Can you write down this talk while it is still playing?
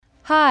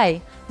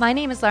Hi, my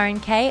name is Lauren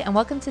Kay, and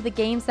welcome to The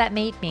Games That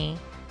Made Me.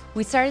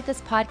 We started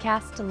this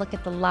podcast to look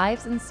at the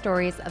lives and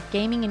stories of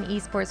gaming and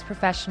esports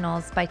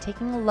professionals by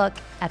taking a look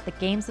at the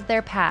games of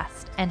their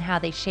past and how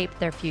they shaped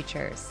their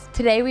futures.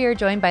 Today we are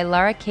joined by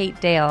Laura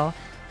Kate Dale.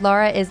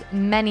 Laura is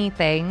many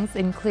things,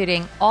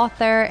 including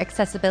author,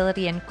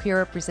 accessibility and queer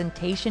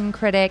representation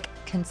critic,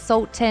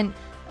 consultant,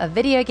 a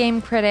video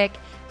game critic,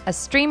 a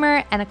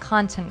streamer, and a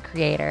content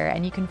creator.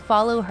 And you can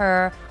follow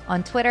her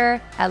on Twitter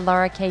at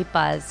Laura K.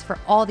 Buzz for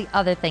all the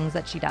other things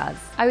that she does.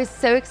 I was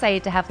so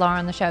excited to have Laura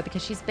on the show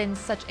because she's been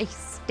such a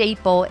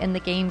staple in the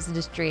games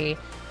industry.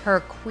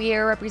 Her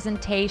queer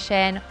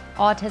representation,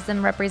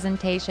 autism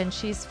representation,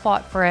 she's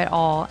fought for it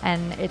all.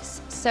 And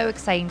it's so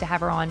exciting to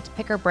have her on to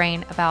pick her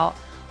brain about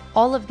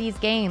all of these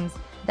games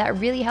that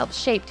really helped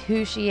shape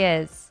who she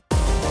is.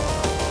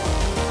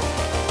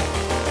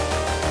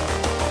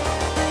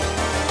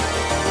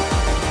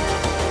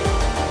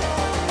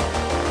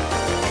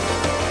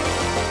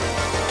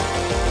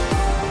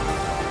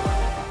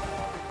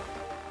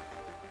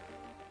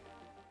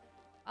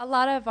 A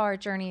lot of our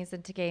journeys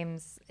into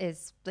games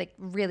is like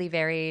really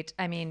varied.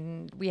 I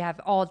mean, we have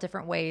all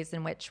different ways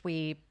in which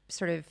we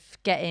sort of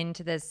get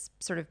into this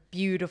sort of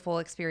beautiful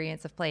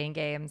experience of playing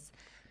games.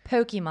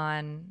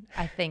 Pokemon,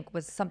 I think,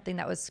 was something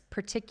that was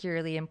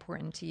particularly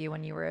important to you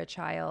when you were a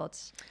child.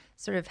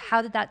 Sort of,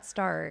 how did that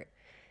start?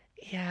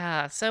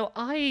 Yeah, so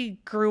I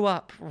grew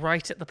up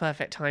right at the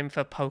perfect time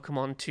for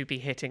Pokemon to be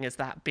hitting as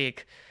that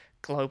big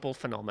global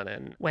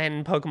phenomenon.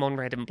 When Pokemon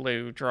Red and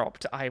Blue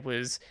dropped, I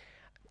was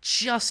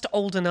just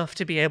old enough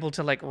to be able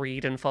to like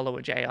read and follow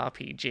a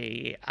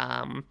JRPG.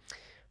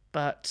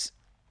 But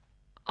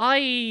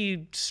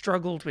I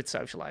struggled with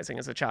socializing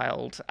as a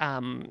child.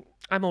 I'm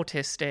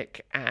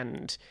autistic,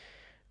 and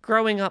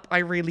growing up, I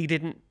really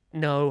didn't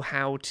know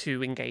how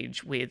to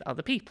engage with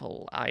other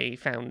people. I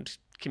found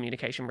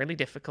communication really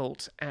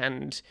difficult,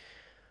 and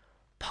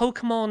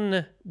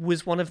Pokemon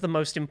was one of the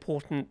most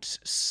important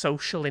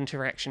social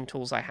interaction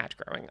tools I had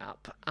growing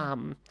up.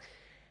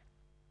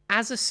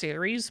 As a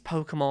series,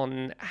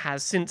 Pokemon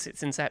has, since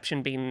its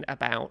inception, been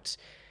about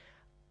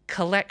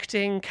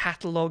collecting,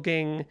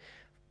 cataloging,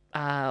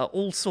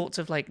 all sorts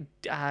of like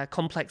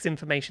complex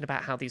information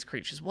about how these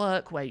creatures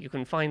work, where you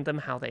can find them,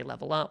 how they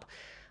level up.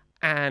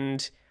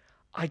 And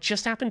I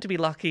just happened to be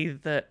lucky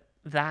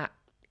that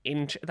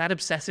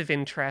obsessive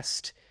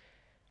interest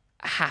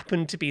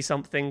happened to be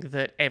something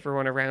that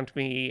everyone around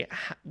me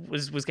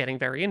was getting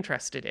very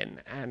interested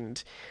in.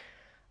 And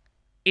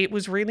it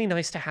was really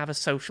nice to have a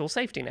social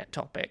safety net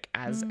topic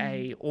as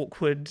a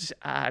awkward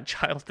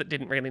child that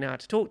didn't really know how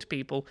to talk to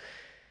people.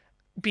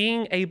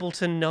 Being able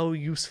to know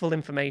useful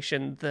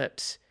information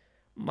that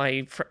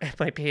my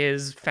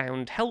peers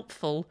found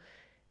helpful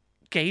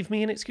gave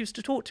me an excuse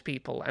to talk to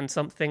people, and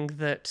something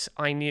that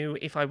I knew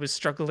if I was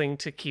struggling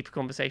to keep a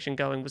conversation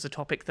going was a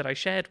topic that I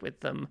shared with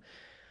them,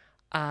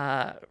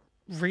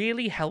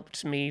 really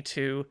helped me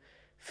to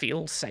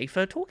feel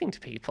safer talking to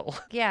people.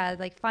 Yeah,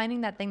 like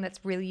finding that thing that's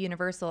really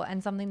universal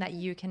and something that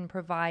you can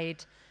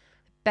provide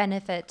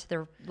benefit to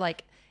the,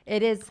 like,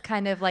 it is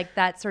kind of like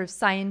that sort of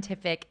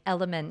scientific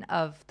element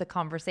of the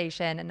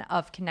conversation and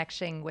of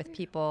connecting with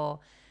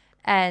people.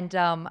 And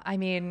I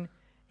mean,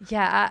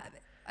 yeah,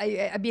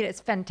 I mean,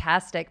 it's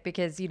fantastic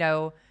because, you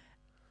know,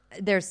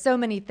 there's so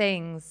many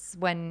things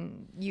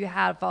when you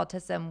have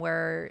autism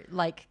where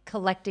like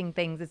collecting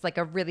things is like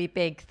a really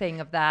big thing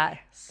of that.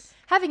 Yes.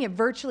 Having it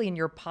virtually in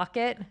your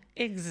pocket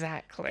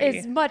Exactly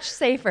is much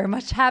safer,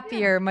 much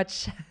happier,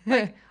 much...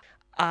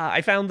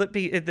 I found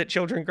that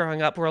children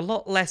growing up were a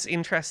lot less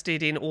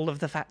interested in all of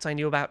the facts I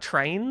knew about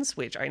trains,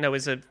 which I know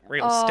is a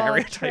real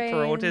stereotype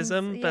for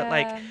autism. Yeah. But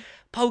like,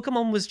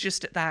 Pokemon was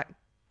just at that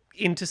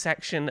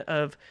intersection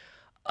of,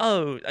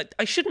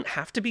 I shouldn't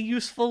have to be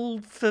useful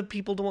for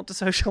people to want to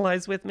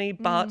socialize with me.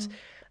 But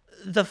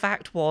the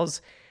fact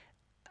was,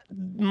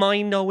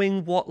 my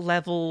knowing what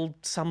level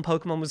some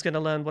Pokemon was going to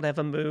learn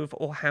whatever move,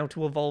 or how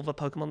to evolve a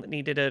Pokemon that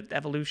needed an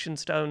evolution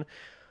stone,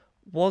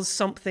 was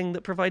something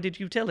that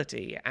provided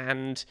utility,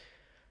 and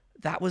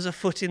that was a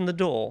foot in the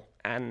door.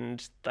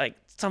 And like,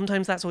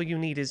 sometimes that's all you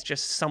need, is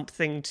just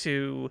something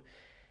to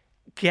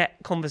get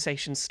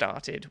conversations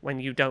started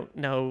when you don't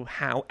know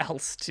how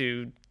else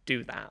to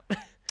do that.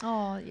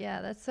 Oh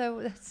yeah, that's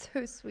so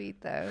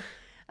sweet though.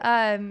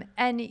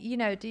 And you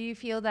know, do you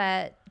feel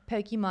that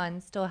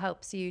Pokemon still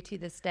helps you to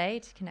this day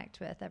to connect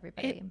with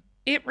everybody?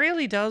 It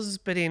really does,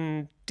 but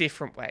in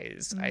different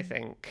ways, I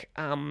think.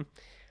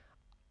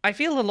 I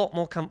feel a lot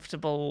more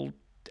comfortable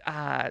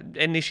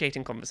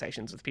initiating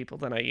conversations with people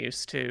than I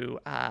used to,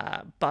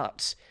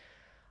 but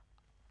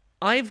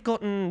I've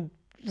gotten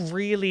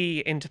really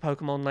into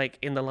Pokemon like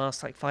in the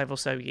last like 5 or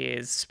so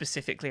years,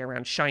 specifically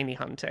around shiny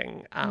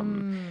hunting.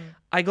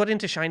 I got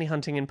into shiny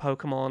hunting in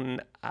Pokemon.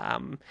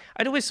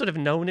 I'd always sort of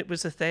known it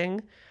was a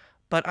thing,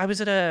 but I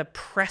was at a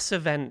press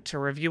event, a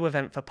review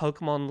event for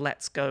Pokemon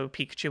Let's Go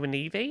Pikachu and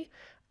Eevee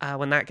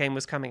when that game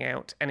was coming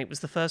out, and it was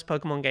the first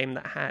Pokemon game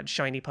that had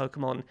shiny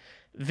Pokemon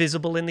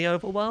visible in the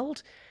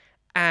overworld.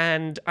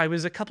 And I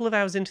was a couple of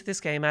hours into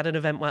this game at an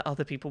event where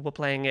other people were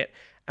playing it,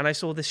 and I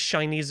saw this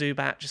shiny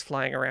Zubat just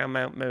flying around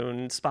Mount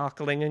Moon,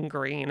 sparkling and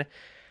green.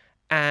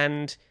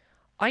 And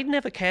I'd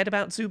never cared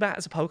about Zubat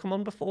as a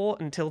Pokemon before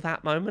until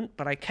that moment,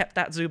 but I kept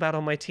that Zubat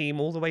on my team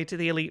all the way to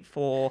the Elite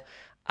Four.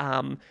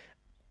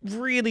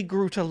 Really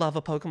grew to love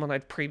a Pokemon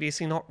I'd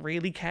previously not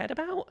really cared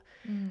about.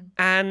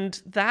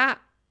 And that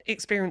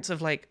experience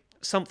of like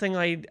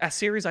a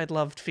series I'd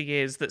loved for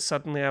years that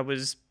suddenly I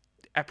was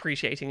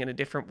appreciating in a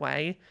different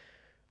way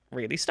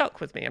really stuck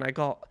with me. And I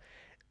got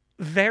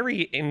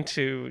very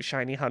into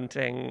shiny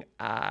hunting,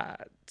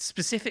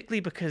 specifically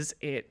because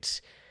it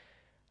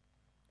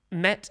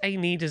met a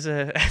need as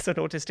an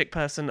autistic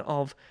person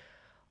of,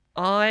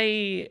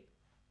 I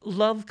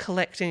love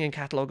collecting and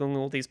cataloging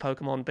all these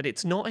Pokemon, but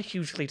it's not a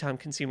hugely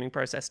time-consuming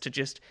process to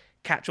just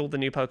catch all the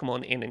new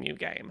Pokemon in a new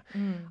game.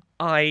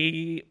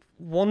 I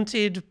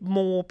wanted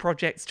more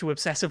projects to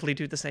obsessively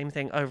do the same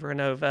thing over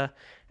and over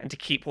and to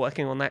keep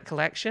working on that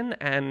collection,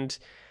 and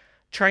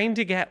trying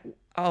to get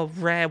a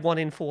rare 1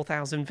 in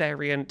 4,000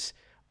 variant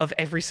of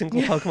every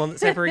single Pokemon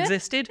that's ever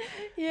existed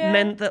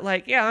meant that,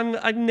 like,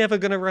 I'm never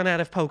going to run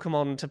out of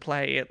Pokemon to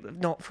play,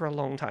 not for a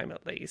long time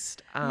at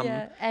least.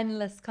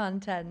 Endless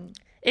content.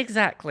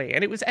 Exactly.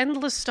 And it was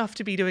endless stuff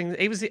to be doing.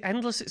 It was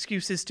endless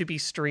excuses to be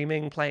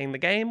streaming, playing the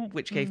game,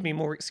 which gave me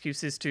more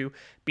excuses to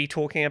be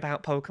talking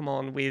about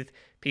Pokemon with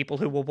people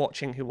who were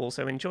watching who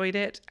also enjoyed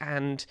it.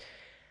 And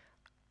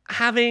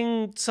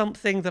having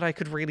something that I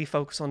could really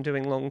focus on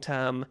doing long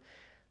term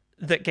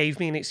that gave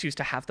me an excuse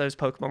to have those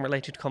Pokemon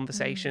related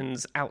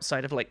conversations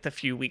outside of like the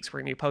few weeks where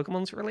a new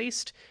Pokemon's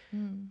released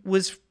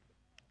was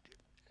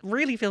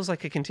really feels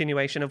like a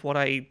continuation of what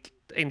I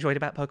enjoyed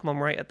about Pokemon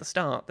right at the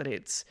start, that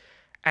it's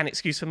an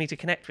excuse for me to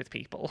connect with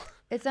people.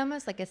 It's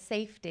almost like a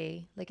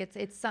safety. Like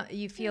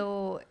you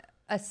feel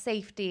a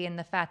safety in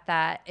the fact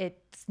that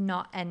it's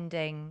not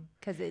ending,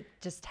 because it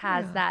just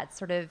has that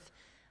sort of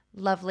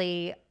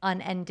lovely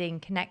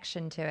unending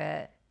connection to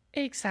it.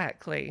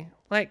 Exactly.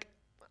 Like,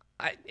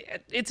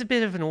 it's a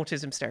bit of an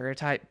autism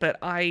stereotype, but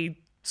I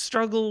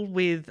struggle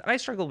with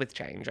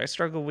change. I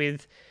struggle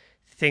with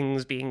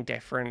things being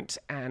different,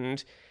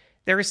 and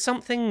there is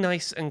something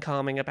nice and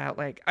calming about,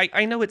 like,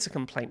 I know it's a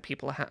complaint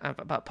people have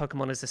about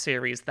Pokemon as a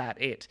series,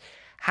 that it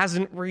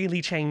hasn't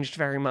really changed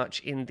very much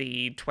in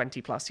the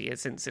 20 plus years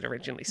since it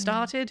originally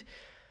started.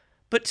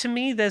 But to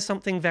me, there's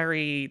something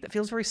that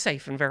feels very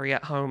safe and very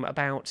at home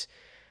about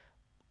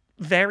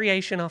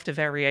variation after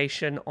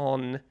variation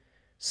on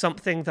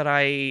something that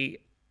I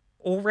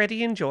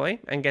already enjoy,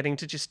 and getting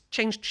to just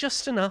change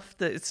just enough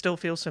that it still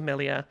feels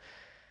familiar,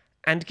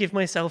 and give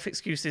myself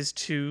excuses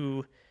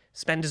to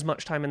spend as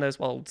much time in those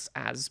worlds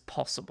as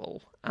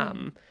possible.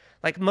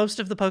 Like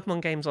most of the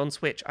Pokemon games on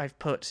Switch, I've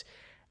put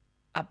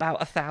about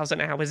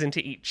 1,000 hours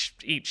into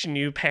each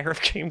new pair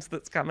of games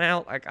that's come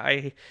out.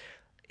 Like,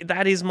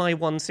 that is my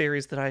one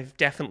series that I've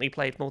definitely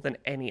played more than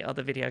any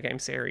other video game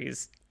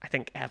series, I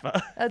think,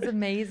 ever. That's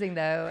amazing,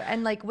 though.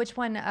 And like, which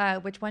one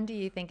do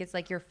you think is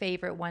like your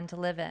favorite one to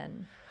live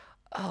in?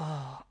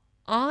 Oh,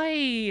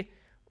 I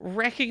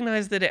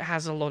recognize that it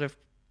has a lot of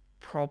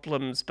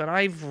problems, but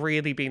I've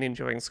really been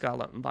enjoying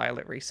Scarlet and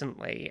Violet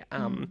recently.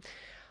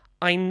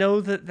 I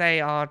know that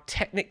they are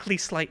technically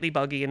slightly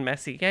buggy and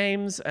messy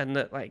games, and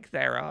that, like,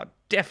 there are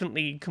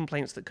definitely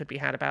complaints that could be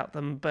had about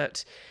them,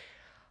 but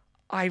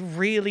I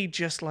really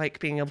just like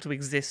being able to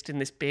exist in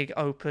this big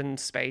open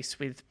space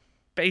with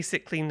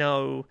basically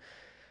no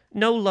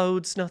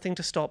loads, nothing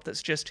to stop.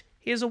 That's just,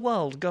 here's a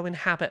world, go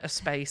inhabit a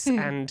space.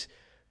 And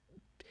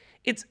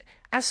it's,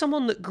 as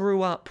someone that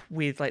grew up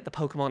with like the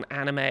Pokemon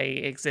anime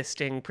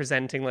existing,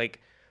 presenting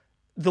like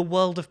the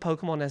world of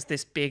Pokemon as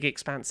this big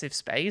expansive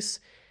space,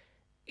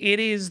 it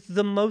is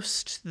the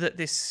most that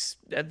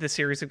the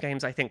series of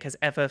games I think has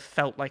ever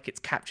felt like it's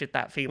captured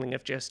that feeling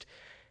of just,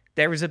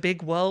 there is a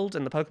big world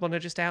and the Pokemon are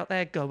just out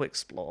there, go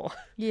explore.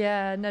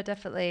 Yeah, no,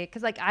 definitely.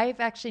 Because like, I've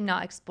actually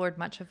not explored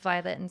much of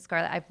Violet and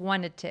Scarlet. I've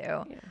wanted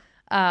to.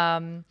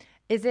 Yeah.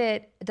 Does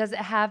it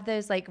have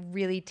those like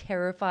really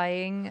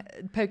terrifying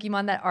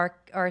Pokemon that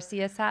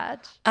Arceus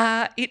had?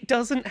 It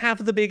doesn't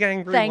have the big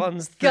angry Thank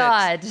ones.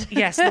 God.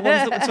 Yes, the ones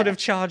that would sort of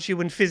charge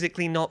you and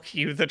physically knock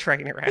you, the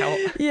trainer, out.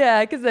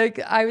 Yeah, because like,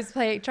 I was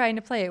trying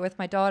to play it with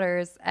my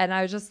daughters, and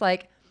I was just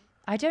like,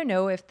 I don't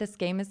know if this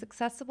game is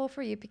accessible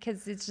for you,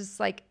 because it's just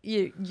like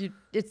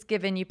it's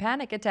giving you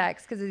panic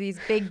attacks because of these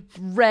big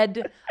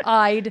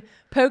red-eyed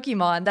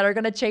Pokemon that are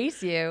going to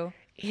chase you.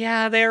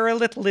 Yeah, they're a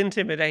little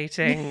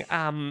intimidating.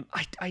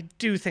 I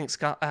do think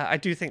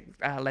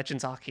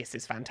Legends Arceus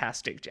is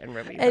fantastic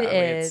generally. It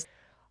is.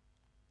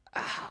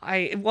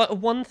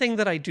 One thing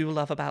that I do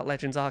love about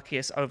Legends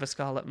Arceus over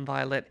Scarlet and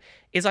Violet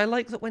is I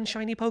like that when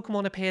shiny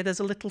Pokemon appear,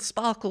 there's a little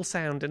sparkle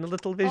sound and a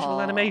little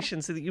visual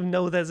animation so that you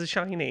know there's a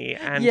shiny.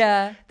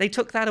 And they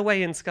took that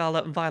away in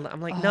Scarlet and Violet.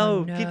 I'm like,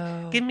 no.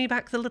 Give me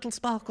back the little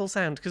sparkle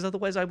sound, because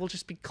otherwise I will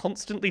just be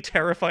constantly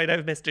terrified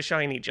I've missed a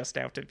shiny just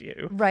out of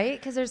view. Right?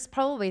 Because there's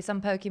probably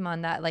some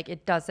Pokemon that like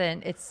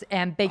it's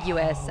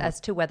ambiguous as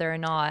to whether or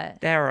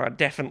not. There are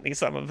definitely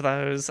some of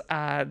those.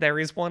 There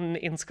is one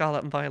in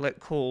Scarlet and Violet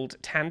called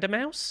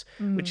Tandemouse,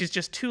 which is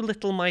just two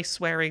little mice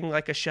wearing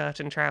like a shirt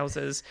and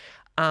trousers.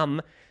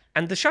 And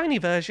the shiny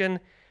version,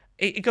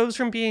 it goes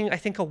from being, I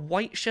think, a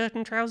white shirt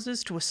and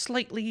trousers to a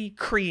slightly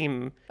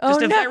cream.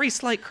 Just a very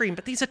slight cream.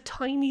 But these are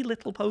tiny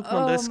little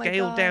Pokemon that are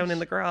scaled down in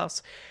the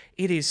grass.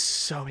 It is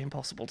so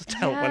impossible to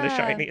tell when a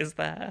shiny is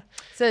there.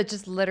 So it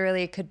just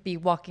literally could be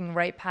walking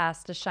right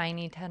past a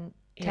shiny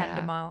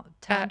Tandemouse.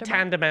 Like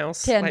tandem.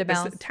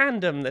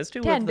 There's two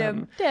of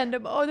them.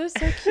 Tandem. Oh, they're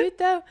so cute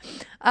though.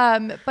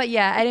 But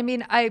yeah, and I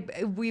mean,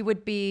 it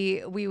would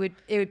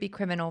be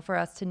criminal for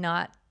us to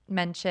not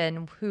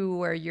mention who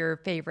were your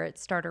favorite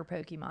starter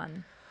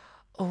Pokemon.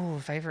 Oh,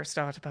 favorite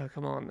starter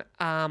Pokemon.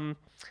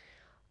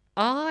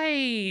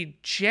 I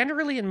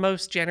generally, in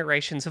most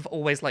generations, have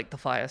always liked the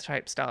fire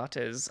type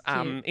starters.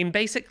 In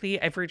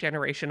basically every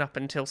generation up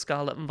until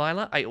Scarlet and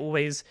Violet, I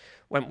always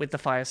went with the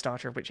fire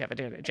starter of whichever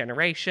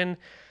generation.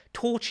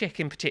 Torchic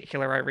in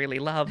particular, I really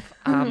love.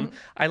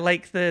 I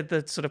like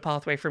the sort of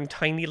pathway from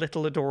tiny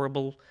little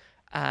adorable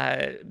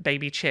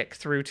baby chick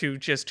through to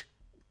just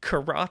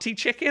karate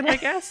chicken, I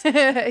guess.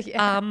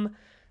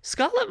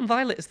 Scarlet and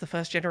Violet is the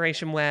first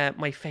generation where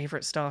my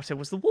favorite starter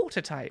was the water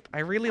type. I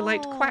really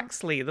liked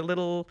Quaxley,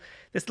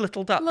 this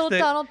little duck.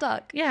 Donald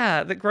Duck.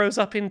 Yeah, that grows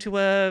up into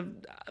a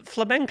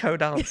flamenco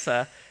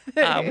dancer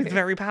with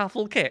very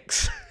powerful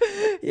kicks.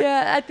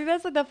 Yeah, I think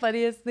that's like the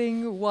funniest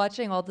thing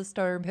watching all the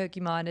starter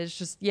Pokemon is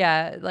just,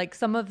 like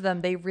some of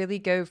them, they really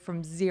go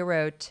from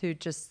zero to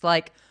just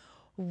like,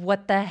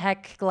 what the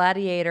heck,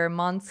 gladiator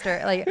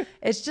monster. Like,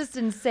 it's just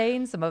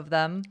insane, some of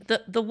them.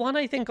 The one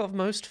I think of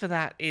most for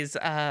that is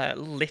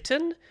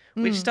Litten,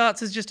 which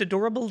starts as just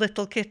adorable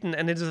little kitten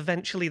and is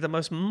eventually the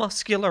most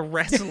muscular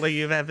wrestler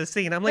you've ever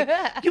seen. I'm like,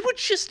 you were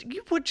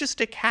just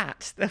a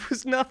cat. There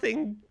was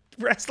nothing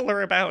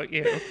wrestler about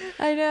you.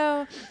 I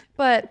know.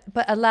 But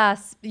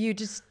alas, you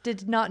just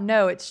did not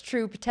know its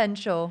true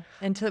potential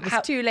until it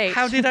was too late.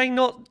 How did I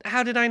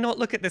not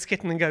look at this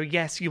kitten and go,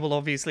 yes, you will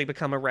obviously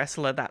become a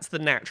wrestler. That's the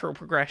natural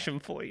progression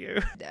for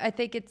you. I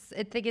think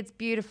it's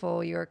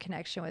beautiful, your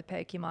connection with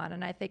Pokemon,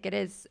 and I think it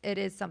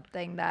is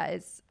something that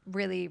is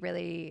really,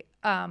 really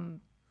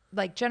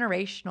like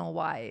generational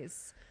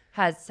wise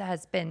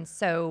has been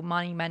so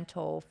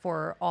monumental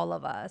for all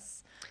of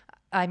us.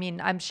 I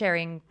mean, I'm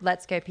sharing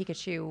Let's Go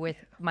Pikachu with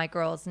my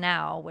girls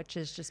now, which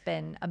has just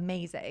been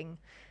amazing.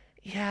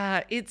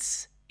 Yeah,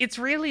 it's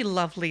really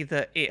lovely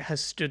that it has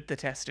stood the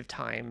test of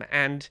time.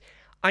 And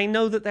I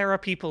know that there are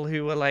people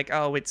who are like,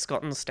 oh, it's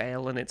gotten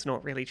stale and it's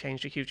not really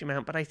changed a huge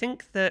amount. But I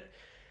think that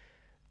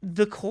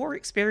the core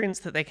experience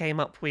that they came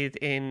up with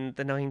in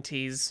the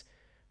 90s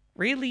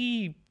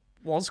really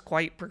was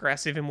quite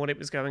progressive in what it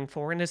was going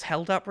for and has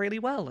held up really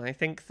well. And I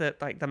think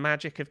that like the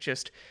magic of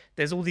just,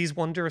 there's all these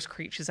wondrous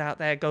creatures out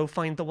there, go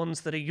find the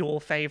ones that are your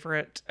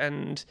favorite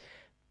and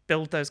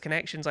build those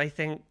connections, I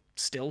think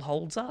still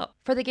holds up.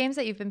 For the games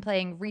that you've been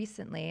playing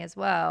recently as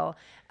well,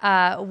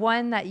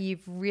 one that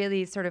you've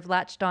really sort of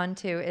latched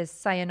onto is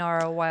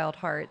Sayonara Wild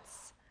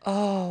Hearts.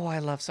 Oh, I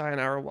love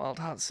Sayonara Wild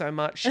Hearts so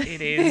much.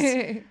 It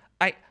is...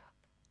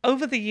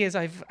 Over the years,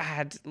 I've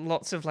had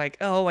lots of like,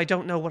 oh, I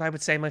don't know what I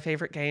would say my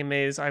favorite game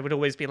is. I would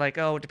always be like,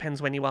 oh, it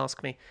depends when you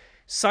ask me.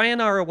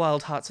 Sayonara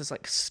Wild Hearts is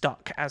like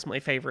stuck as my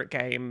favorite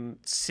game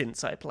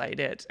since I played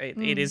it.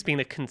 It has been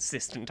a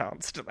consistent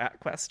answer to that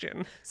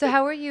question. So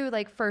how were you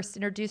like first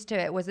introduced to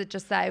it? Was it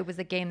just that it was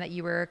a game that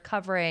you were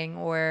covering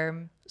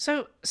or?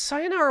 So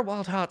Sayonara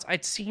Wild Hearts,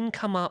 I'd seen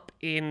come up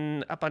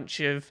in a bunch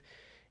of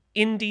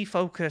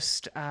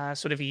indie-focused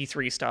sort of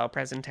E3-style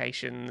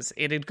presentations.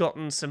 It had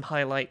gotten some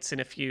highlights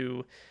in a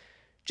few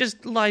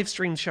just live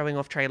streams showing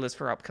off trailers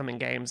for upcoming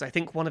games. I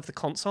think one of the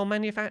console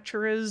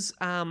manufacturers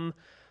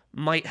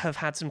might have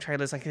had some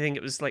trailers. I think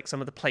it was like some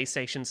of the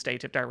PlayStation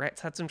State of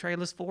Directs had some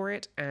trailers for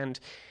it, and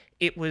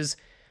it was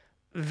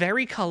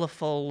very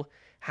colourful,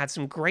 had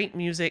some great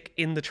music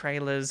in the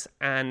trailers,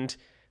 and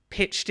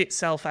pitched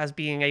itself as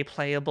being a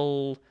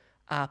playable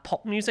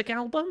pop music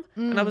album.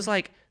 And I was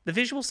like, the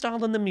visual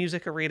style and the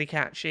music are really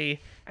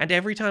catchy, and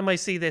every time I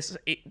see this,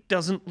 it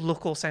doesn't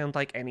look or sound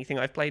like anything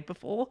I've played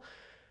before.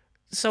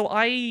 So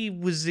I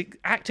was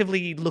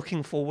actively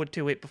looking forward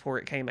to it before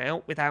it came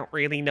out without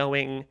really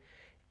knowing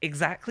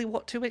exactly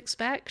what to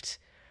expect.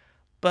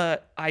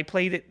 But I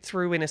played it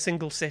through in a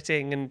single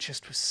sitting and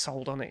just was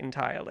sold on it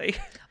entirely.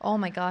 Oh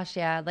my gosh,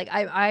 yeah. Like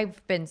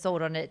I've been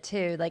sold on it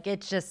too. Like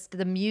it's just,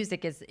 the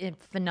music is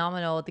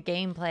phenomenal. The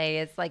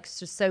gameplay is like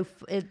just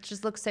it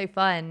just looks so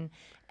fun.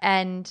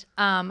 And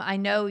I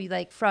know,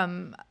 like,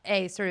 from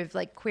a sort of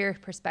like queer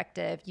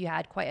perspective, you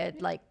had quite a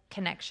like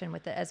connection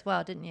with it as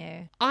well, didn't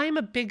you? I'm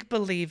a big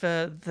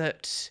believer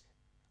that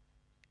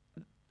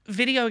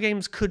video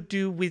games could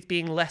do with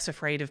being less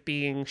afraid of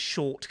being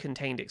short,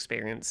 contained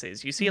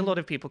experiences. You see a lot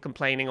of people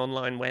complaining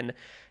online when,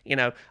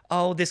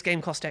 oh, this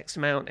game cost X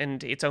amount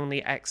and it's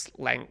only X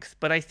length.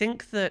 But I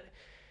think that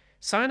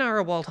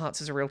Sayonara Wild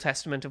Hearts is a real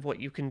testament of what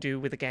you can do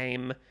with a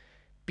game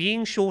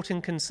being short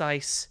and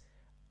concise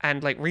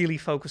and like really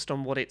focused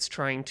on what it's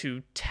trying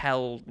to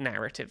tell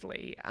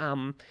narratively.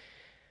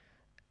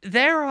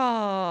 There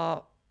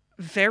are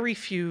very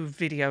few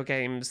video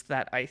games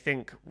that I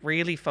think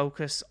really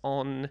focus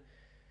on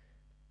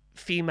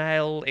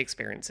female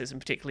experiences,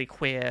 and particularly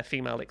queer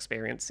female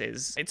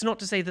experiences. It's not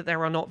to say that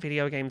there are not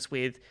video games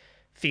with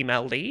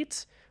female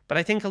leads, but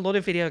I think a lot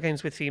of video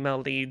games with female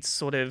leads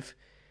sort of,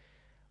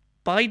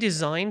 by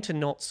design to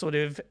not sort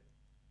of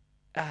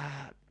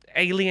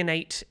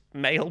alienate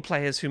male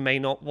players who may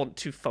not want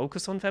to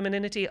focus on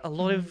femininity, a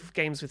lot of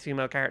games with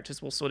female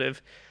characters will sort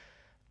of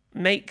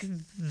make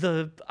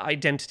the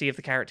identity of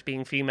the character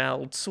being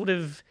female sort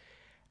of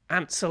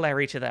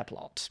ancillary to their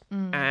plot.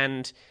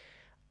 And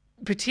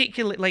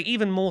particularly, like,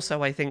 even more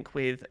so, I think,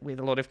 with a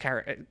lot of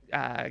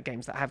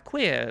games that have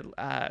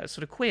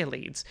queer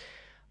leads.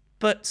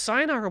 But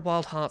Sayonara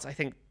Wild Hearts, I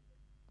think,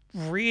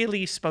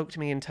 really spoke to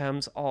me in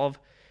terms of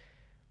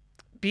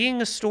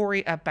being a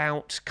story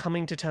about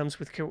coming to terms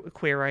with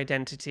queer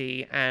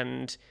identity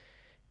and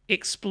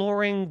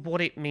exploring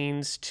what it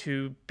means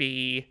to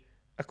be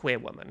a queer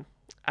woman.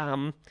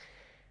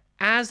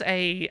 As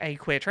a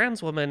queer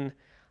trans woman,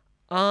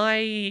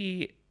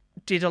 I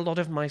did a lot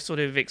of my sort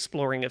of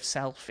exploring of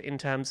self in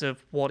terms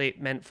of what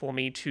it meant for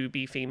me to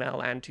be female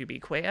and to be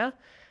queer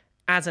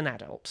as an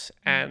adult.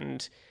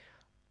 And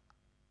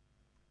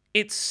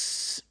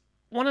it's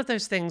one of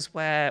those things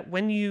where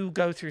when you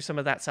go through some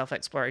of that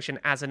self-exploration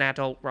as an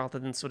adult rather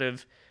than sort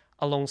of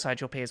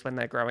alongside your peers when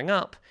they're growing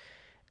up,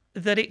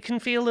 that it can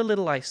feel a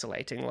little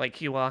isolating, like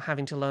you are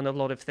having to learn a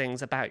lot of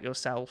things about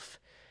yourself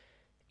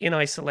in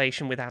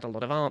isolation without a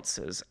lot of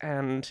answers.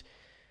 And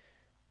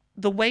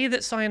the way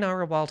that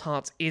Sayonara Wild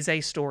Hearts is a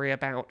story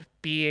about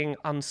being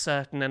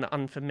uncertain and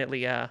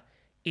unfamiliar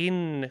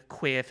in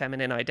queer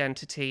feminine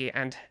identity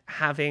and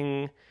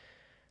having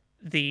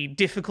the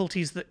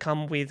difficulties that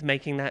come with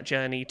making that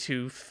journey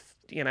to,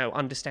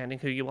 understanding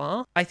who you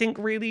are, I think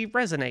really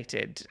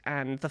resonated.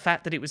 And the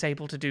fact that it was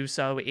able to do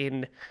so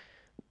in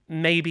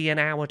maybe an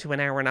hour to an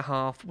hour and a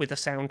half with a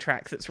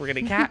soundtrack that's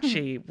really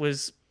catchy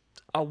was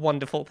a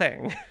wonderful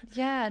thing.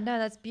 Yeah, no,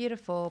 that's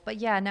beautiful. But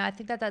yeah, no, I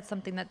think that that's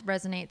something that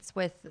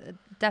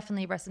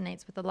definitely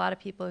resonates with a lot of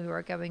people who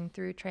are going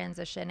through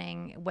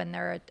transitioning when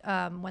they're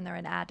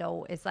an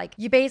adult. It's like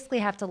you basically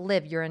have to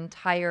live your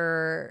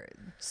entire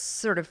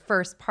sort of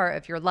first part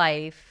of your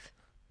life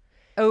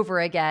over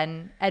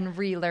again and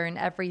relearn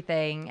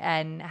everything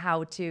and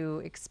how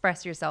to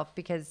express yourself,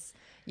 because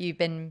you've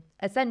been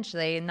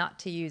essentially, not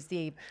to use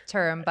the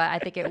term, but I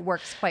think it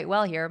works quite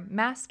well here,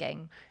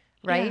 masking.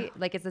 Right? Yeah.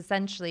 Like it's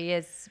essentially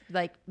is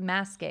like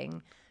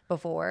masking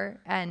before.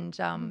 And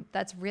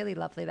that's really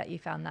lovely that you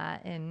found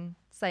that in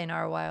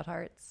Sayonara Wild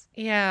Hearts.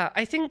 Yeah,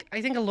 I think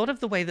a lot of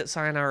the way that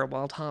Sayonara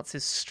Wild Hearts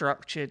is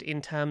structured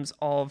in terms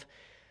of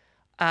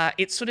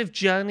it sort of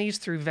journeys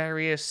through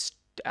various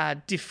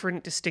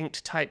different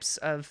distinct types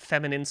of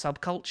feminine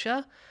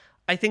subculture,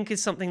 I think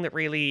is something that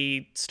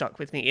really stuck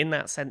with me in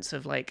that sense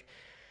of like,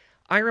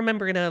 I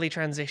remember in early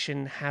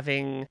transition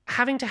having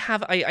to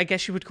have, I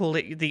guess you would call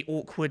it the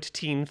awkward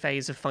teen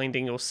phase of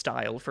finding your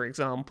style, for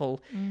example,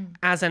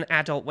 as an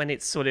adult, when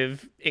it's sort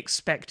of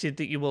expected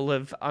that you will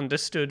have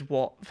understood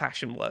what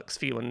fashion works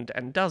for you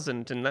and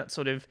doesn't. And that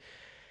sort of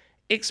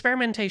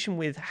experimentation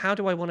with how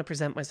do I want to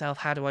present myself?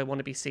 How do I want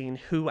to be seen?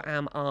 Who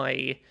am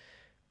I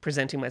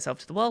presenting myself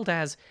to the world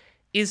as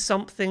is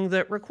something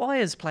that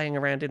requires playing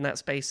around in that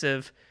space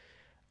of,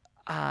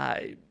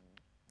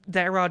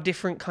 there are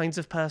different kinds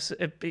of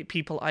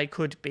people I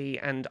could be,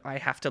 and I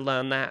have to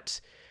learn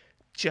that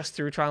just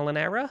through trial and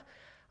error.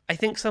 I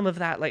think some of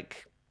that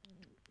like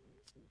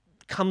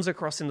comes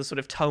across in the sort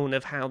of tone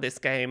of how this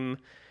game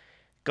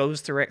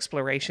goes through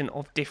exploration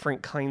of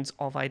different kinds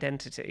of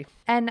identity.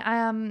 And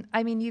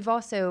I mean, you've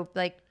also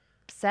like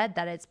said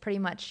that it's pretty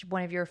much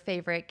one of your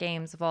favorite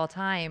games of all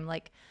time.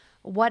 Like,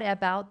 what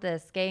about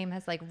this game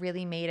has like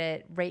really made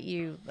it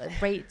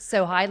rate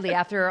so highly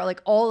after like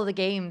all of the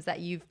games that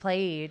you've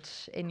played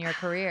in your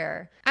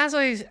career? As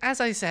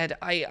I said,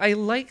 I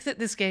like that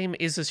this game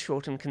is as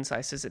short and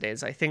concise as it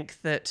is. I think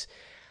that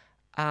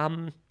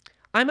I'm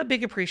a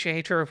big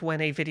appreciator of when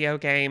a video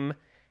game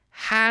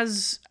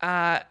has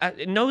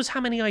knows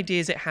how many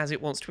ideas it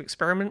wants to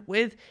experiment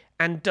with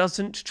and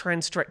doesn't try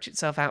and stretch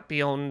itself out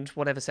beyond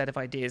whatever set of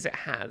ideas it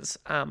has.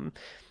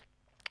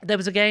 There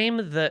was a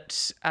game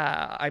that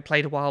I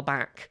played a while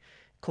back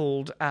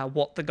called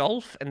What the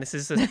Golf, and this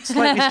is a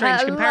slightly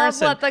strange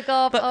comparison. I love What the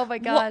Golf. But oh my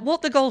god.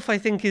 What the Golf, I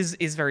think,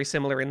 is very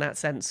similar in that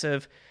sense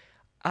of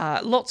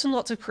lots and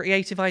lots of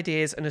creative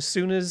ideas, and as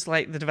soon as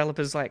like the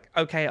developer's like,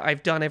 okay,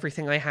 I've done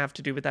everything I have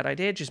to do with that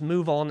idea, just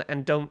move on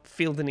and don't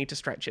feel the need to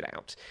stretch it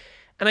out.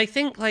 And I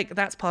think like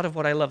that's part of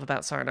what I love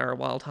about Sayonara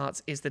Wild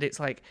Hearts, is that it's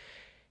like,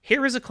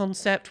 here is a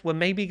concept, we're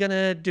maybe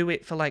gonna do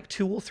it for like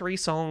 2 or 3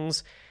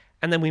 songs,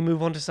 and then we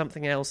move on to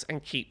something else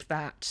and keep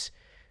that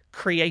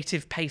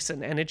creative pace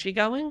and energy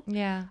going.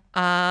 Yeah.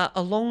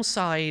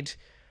 Alongside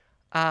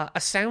a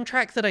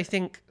soundtrack that I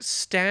think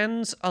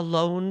stands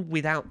alone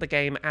without the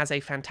game as a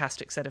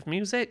fantastic set of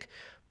music,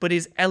 but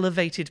is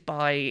elevated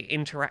by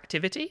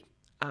interactivity.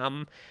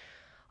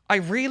 I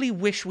really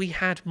wish we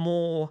had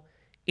more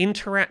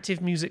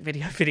interactive music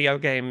video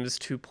games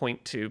to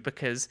point to,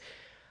 because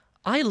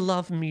I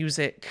love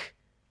music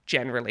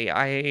generally.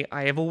 I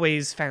have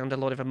always found a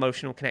lot of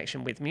emotional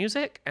connection with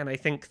music, and I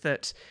think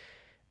that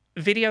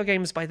video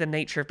games, by the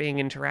nature of being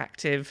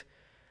interactive,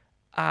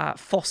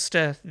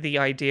 foster the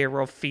idea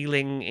of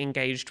feeling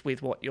engaged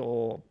with what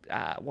you're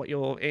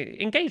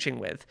engaging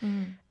with.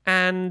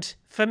 And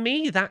for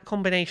me, that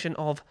combination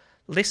of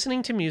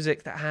listening to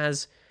music that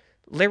has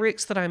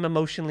lyrics that I'm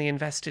emotionally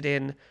invested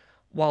in,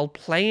 while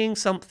playing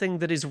something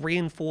that is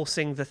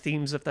reinforcing the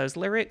themes of those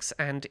lyrics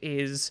and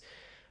is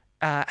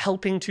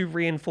helping to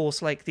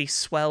reinforce like the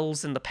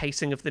swells and the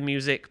pacing of the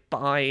music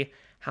by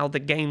how the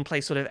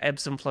gameplay sort of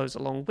ebbs and flows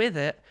along with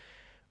it,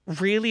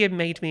 really it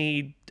made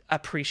me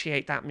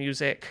appreciate that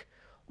music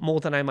more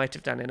than I might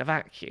have done in a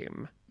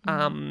vacuum.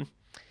 I'm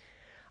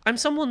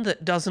someone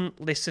that doesn't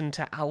listen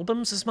to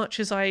albums as much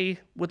as I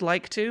would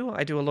like to.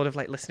 I do a lot of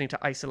like listening to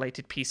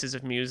isolated pieces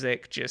of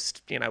music,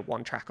 just,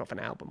 one track off an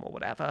album or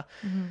whatever.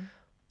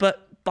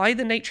 But by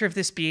the nature of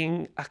this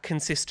being a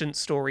consistent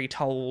story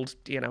told,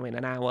 in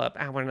an hour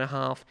and a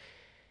half,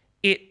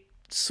 it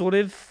sort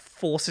of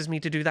forces me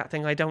to do that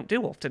thing I don't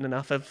do often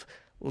enough, of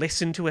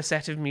listen to a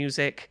set of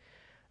music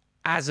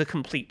as a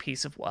complete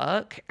piece of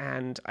work.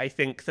 And I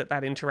think that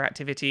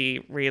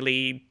interactivity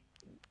really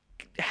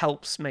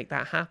helps make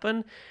that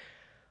happen.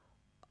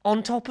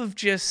 On top of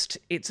just,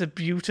 it's a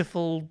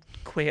beautiful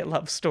queer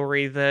love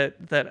story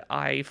that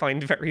I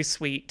find very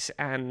sweet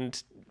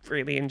and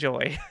really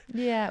enjoy.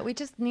 Yeah, we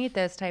just need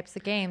those types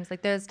of games.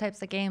 Like, those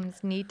types of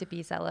games need to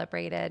be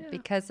celebrated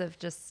because of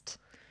just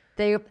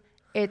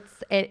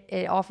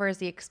it offers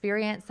the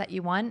experience that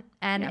you want,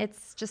 and it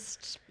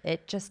just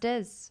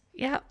is.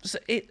 Yeah. So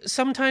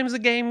sometimes a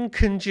game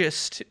can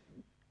just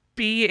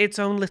be its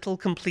own little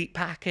complete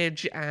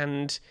package,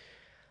 and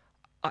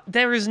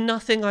there is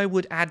nothing I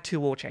would add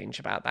to or change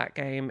about that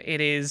game. It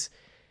is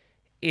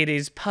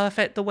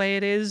perfect the way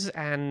it is,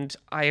 and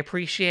I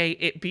appreciate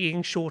it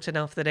being short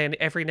enough that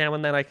every now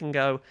and then I can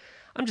go,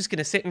 I'm just going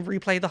to sit and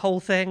replay the whole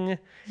thing.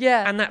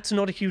 Yeah. And that's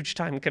not a huge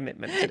time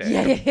commitment to do.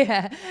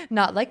 Yeah.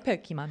 Not like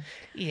Pokemon.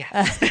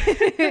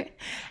 Yeah.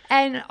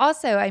 And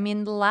also, I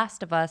mean, The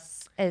Last of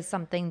Us is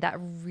something that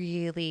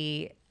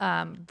really,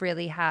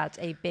 really had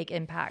a big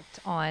impact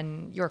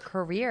on your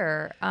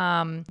career.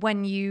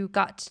 When you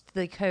got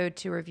the code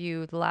to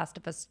review The Last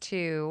of Us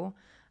 2,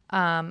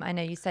 I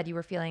know you said you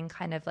were feeling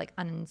kind of like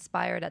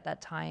uninspired at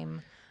that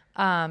time.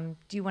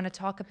 Do you want to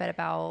talk a bit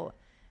about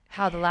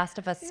how The Last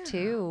of Us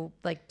 2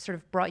 like sort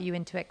of brought you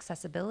into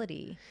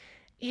accessibility?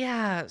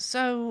 Yeah,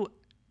 so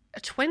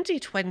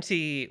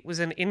 2020 was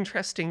an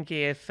interesting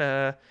year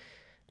for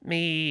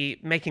me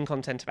making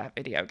content about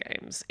video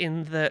games,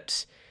 in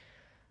that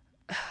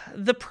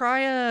the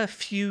prior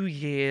few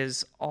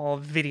years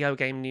of video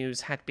game news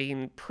had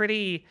been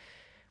pretty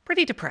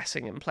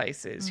depressing in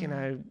places.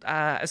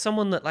 As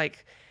someone that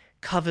like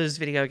covers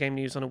video game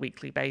news on a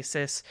weekly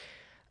basis,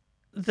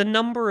 the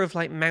number of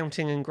like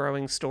mounting and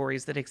growing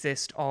stories that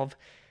exist of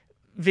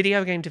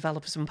video game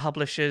developers and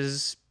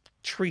publishers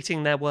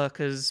treating their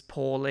workers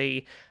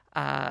poorly,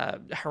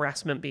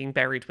 harassment being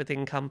buried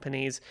within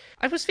companies.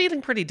 I was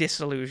feeling pretty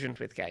disillusioned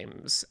with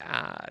games.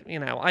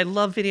 I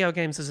love video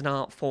games as an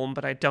art form,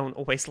 but I don't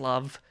always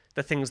love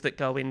the things that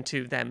go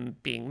into them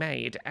being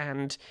made.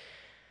 And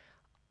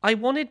I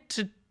wanted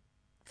to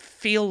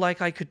feel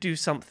like I could do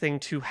something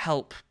to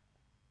help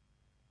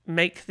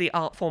make the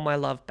art form I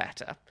love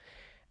better.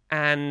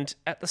 And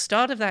at the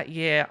start of that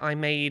year, I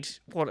made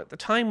what at the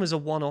time was a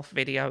one-off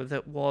video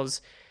that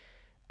was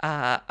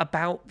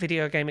about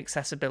video game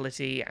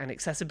accessibility and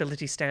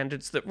accessibility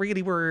standards that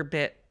really were a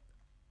bit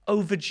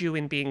overdue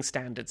in being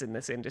standards in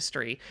this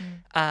industry.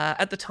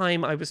 At the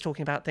time, I was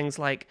talking about things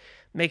like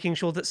making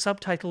sure that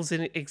subtitles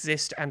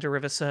exist and are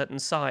of a certain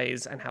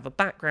size and have a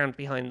background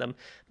behind them,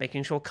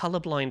 making sure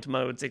colorblind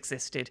modes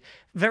existed.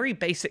 Very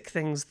basic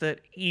things that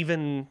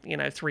even,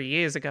 3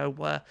 years ago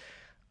were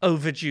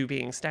overdue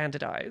being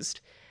standardized.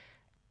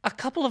 A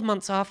couple of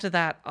months after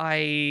that,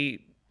 I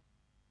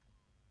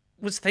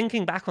was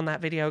thinking back on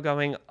that video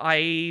going,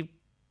 I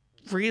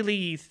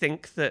really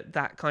think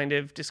that kind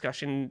of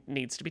discussion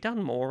needs to be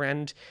done more.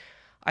 And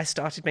I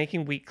started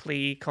making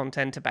weekly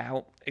content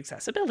about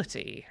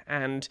accessibility.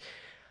 And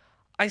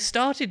I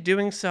started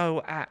doing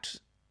so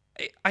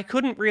I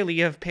couldn't really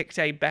have picked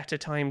a better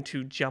time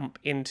to jump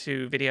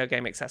into video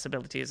game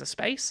accessibility as a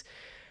space,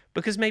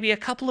 Because maybe a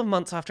couple of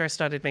months after I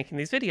started making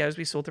these videos,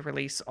 we saw the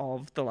release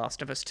of The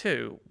Last of Us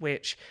 2,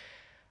 which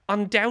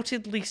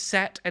undoubtedly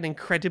set an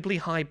incredibly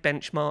high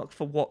benchmark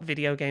for what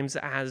video games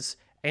as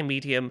a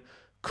medium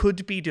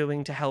could be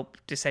doing to help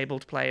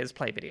disabled players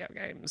play video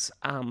games.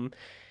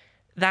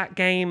 That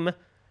game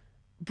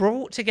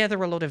brought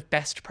together a lot of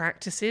best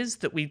practices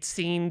that we'd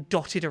seen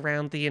dotted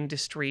around the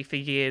industry for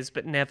years,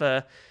 but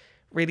never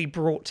really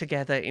brought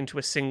together into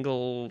a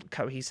single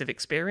cohesive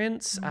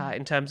experience,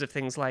 in terms of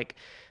things like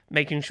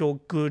making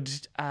sure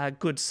good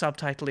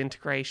subtitle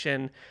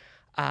integration,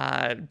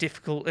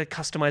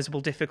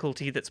 customizable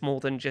difficulty that's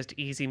more than just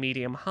easy,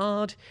 medium,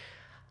 hard.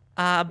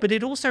 But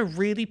it also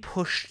really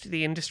pushed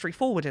the industry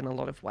forward in a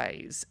lot of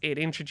ways. It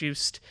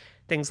introduced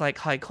things like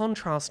high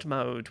contrast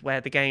mode,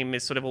 where the game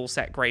is sort of all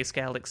set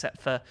grayscale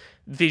except for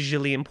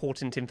visually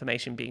important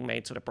information being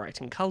made sort of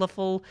bright and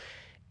colourful.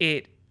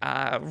 It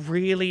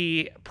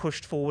really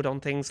pushed forward on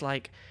things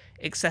like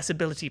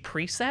accessibility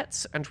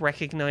presets and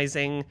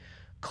recognizing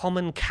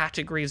common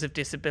categories of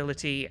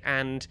disability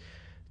and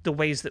the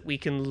ways that we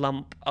can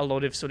lump a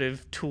lot of sort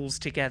of tools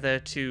together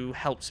to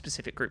help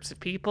specific groups of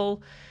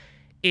people.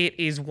 It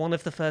is one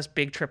of the first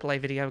big AAA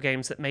video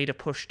games that made a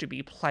push to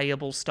be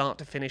playable start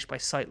to finish by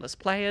sightless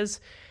players.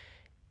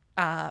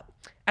 As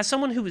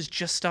someone who was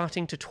just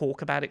starting to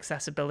talk about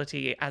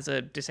accessibility as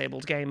a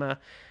disabled gamer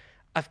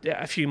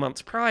a few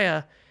months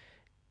prior,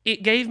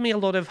 it gave me a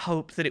lot of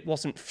hope that it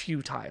wasn't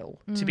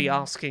futile to be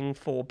asking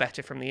for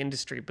better from the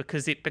industry,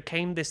 because it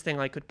became this thing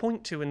I could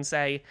point to and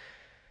say,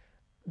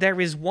 there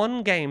is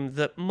one game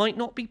that might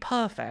not be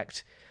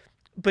perfect,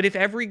 but if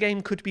every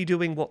game could be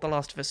doing what The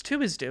Last of Us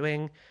 2 is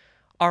doing,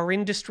 our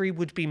industry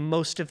would be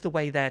most of the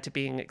way there to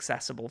being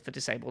accessible for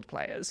disabled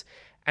players.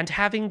 And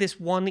having this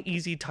one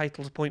easy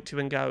title to point to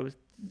and go,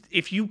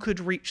 if you could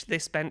reach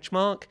this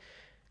benchmark,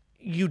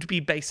 you'd be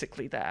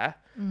basically there,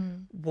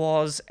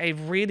 was a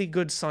really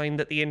good sign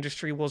that the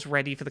industry was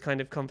ready for the kind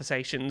of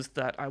conversations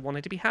that I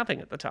wanted to be having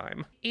at the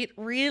time. It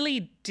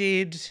really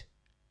did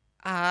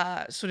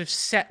sort of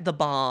set the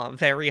bar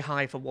very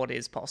high for what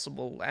is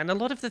possible. And a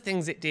lot of the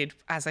things it did,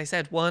 as I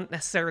said, weren't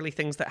necessarily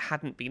things that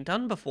hadn't been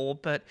done before,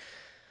 but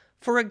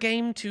for a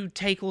game to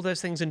take all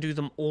those things and do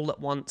them all at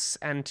once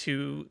and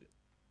to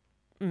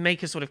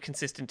make a sort of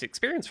consistent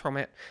experience from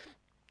it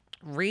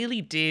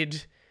really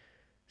did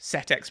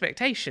set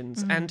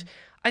expectations. And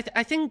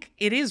I think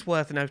it is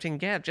worth noting,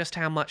 just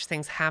how much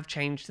things have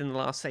changed in the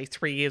last, say,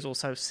 3 years or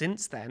so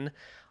since then.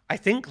 I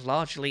think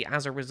largely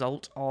as a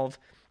result of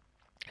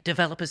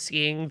developers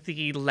seeing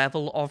the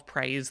level of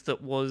praise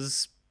that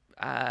was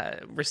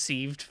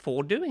received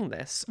for doing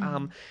this.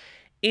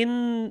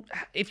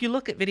 If you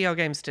look at video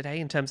games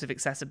today in terms of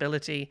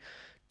accessibility,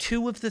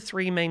 2 of the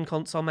 3 main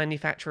console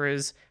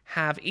manufacturers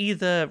have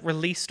either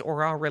released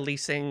or are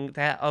releasing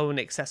their own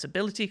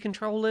accessibility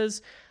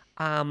controllers.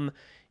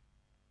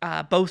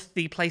 Both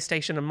the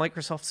PlayStation and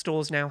Microsoft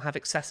stores now have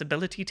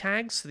accessibility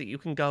tags so that you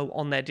can go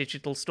on their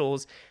digital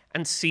stores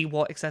and see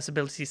what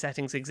accessibility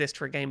settings exist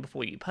for a game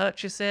before you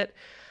purchase it.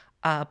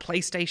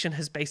 PlayStation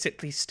has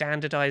basically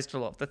standardized a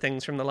lot of the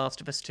things from The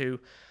Last of Us 2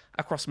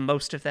 across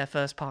most of their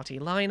first-party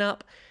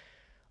lineup.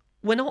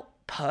 We're not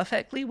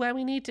perfectly where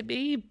we need to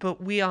be,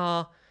 but we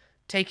are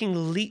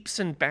taking leaps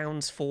and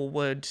bounds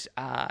forward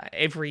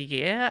every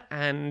year,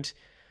 and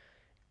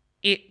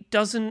it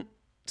doesn't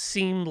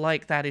seem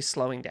like that is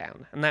slowing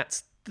down. And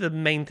that's the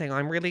main thing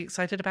I'm really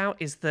excited about,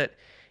 is that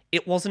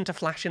it wasn't a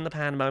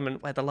flash-in-the-pan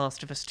moment where The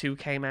Last of Us 2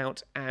 came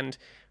out and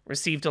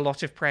received a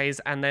lot of praise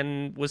and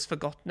then was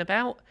forgotten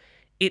about.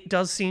 It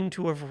does seem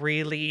to have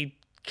really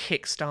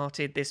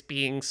kick-started this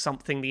being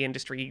something the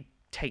industry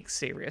takes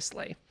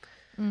seriously.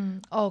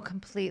 Oh,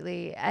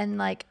 completely. And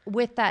like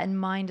with that in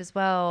mind as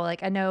well,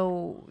 like I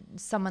know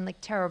someone like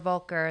Tara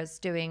Volker is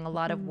doing a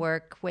lot of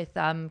work with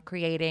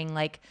creating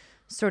like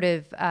sort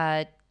of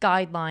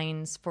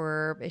guidelines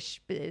for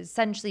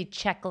essentially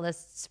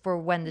checklists for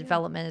when the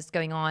development is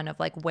going on, of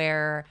like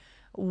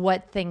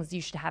what things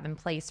you should have in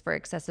place for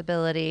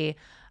accessibility.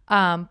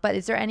 But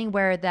is there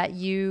anywhere that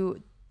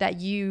you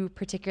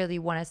particularly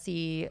want to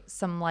see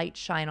some light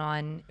shine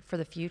on for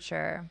the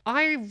future?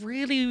 I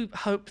really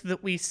hope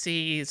that we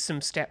see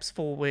some steps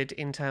forward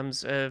in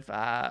terms of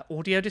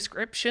audio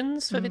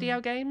descriptions for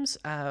video games.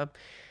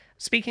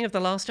 Speaking of The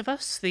Last of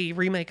Us, the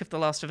remake of The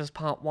Last of Us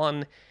Part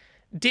 1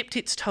 dipped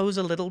its toes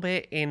a little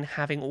bit in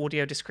having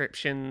audio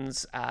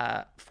descriptions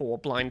for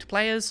blind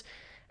players.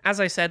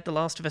 As I said, The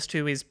Last of Us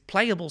 2 is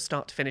playable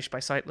start to finish by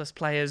sightless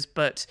players,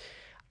 but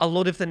a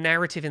lot of the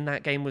narrative in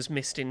that game was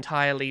missed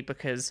entirely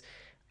because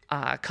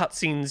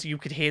cutscenes, you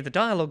could hear the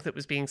dialogue that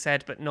was being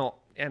said, but not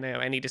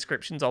any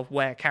descriptions of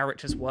where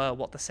characters were,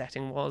 what the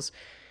setting was.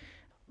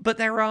 But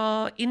there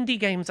are indie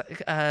games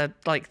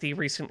like the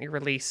recently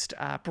released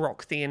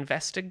Brock the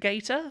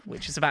Investigator,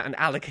 which is about an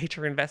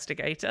alligator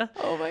investigator.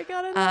 Oh my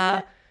god, I love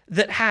it.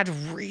 That had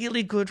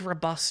really good,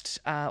 robust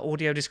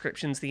audio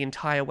descriptions the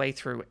entire way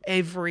through.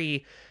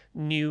 Every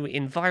new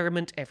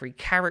environment, every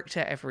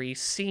character, every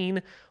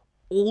scene,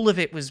 all of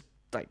it was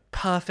like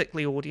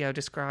perfectly audio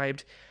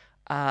described.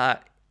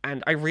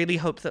 And I really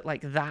hope that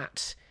like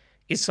that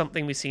is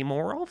something we see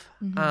more of.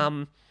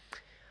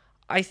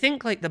 I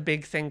think like the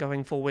big thing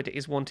going forward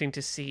is wanting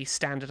to see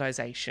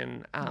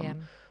standardization,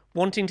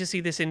 wanting to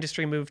see this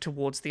industry move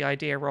towards the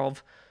idea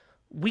of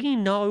we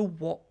know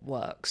what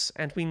works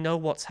and we know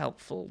what's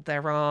helpful.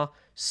 There are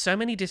so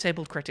many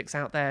disabled critics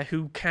out there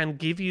who can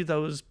give you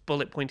those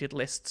bullet-pointed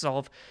lists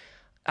of,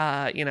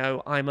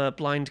 I'm a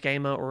blind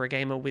gamer or a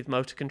gamer with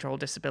motor control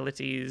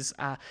disabilities.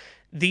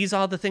 These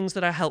are the things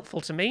that are helpful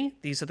to me.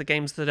 These are the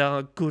games that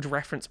are good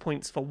reference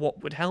points for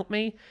what would help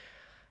me.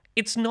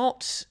 It's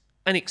not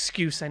an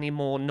excuse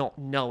anymore not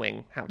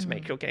knowing how to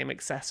make your game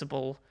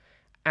accessible.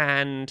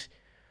 And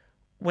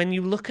when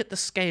you look at the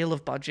scale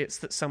of budgets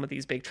that some of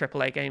these big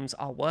AAA games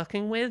are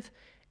working with,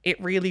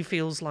 it really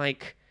feels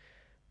like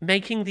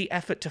making the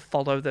effort to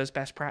follow those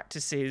best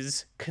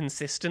practices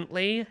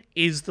consistently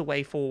is the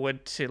way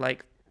forward to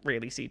like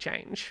really see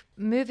change.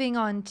 Moving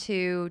on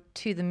to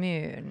the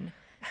Moon.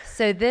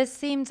 So this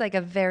seems like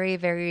a very,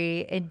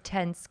 very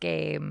intense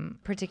game,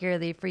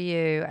 particularly for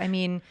you. I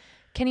mean,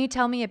 can you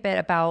tell me a bit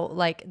about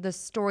like the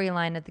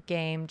storyline of the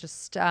game,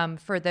 just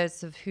for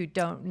those of who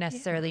don't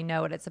necessarily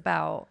know what it's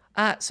about?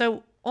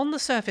 So on the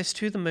surface,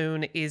 To the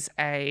Moon is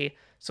a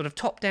sort of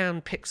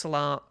top-down pixel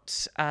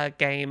art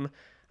game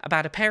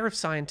about a pair of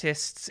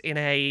scientists in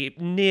a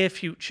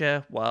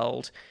near-future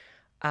world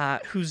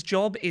whose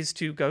job is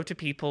to go to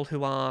people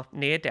who are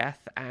near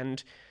death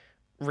and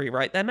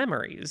rewrite their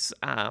memories.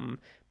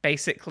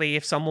 Basically,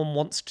 if someone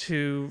wants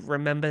to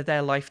remember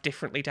their life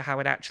differently to how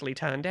it actually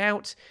turned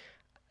out,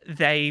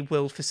 they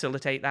will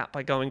facilitate that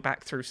by going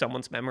back through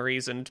someone's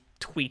memories and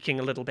tweaking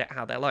a little bit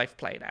how their life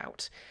played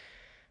out.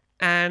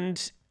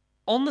 And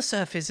on the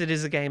surface, it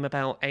is a game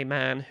about a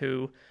man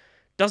who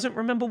doesn't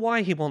remember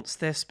why he wants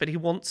this, but he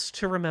wants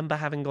to remember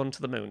having gone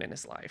to the moon in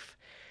his life.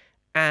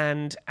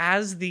 And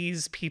as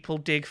these people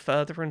dig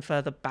further and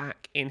further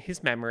back in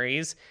his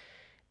memories,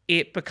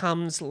 it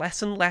becomes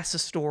less and less a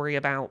story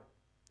about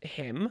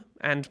him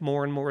and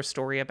more a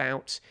story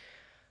about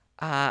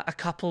a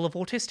couple of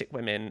autistic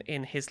women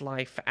in his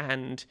life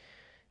and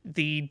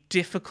the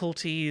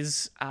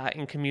difficulties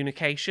in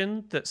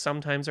communication that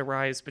sometimes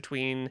arise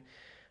between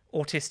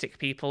autistic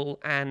people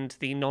and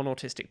the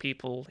non-autistic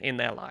people in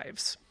their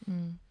lives.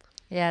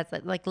 Yeah,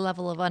 it's like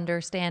level of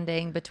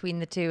understanding between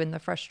the two and the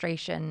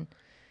frustration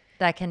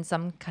that can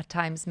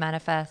sometimes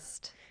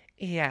manifest.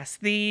 Yes,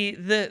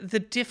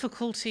 the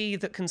difficulty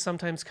that can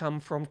sometimes come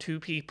from two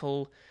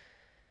people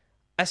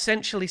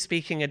essentially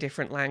speaking a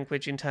different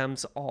language in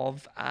terms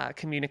of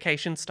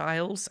communication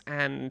styles,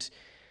 and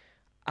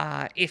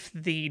if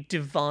the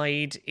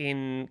divide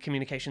in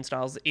communication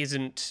styles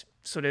isn't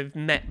sort of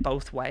met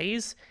both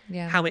ways,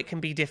 how it can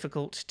be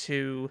difficult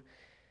to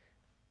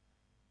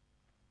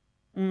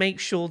make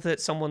sure that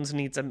someone's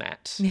needs are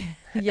met.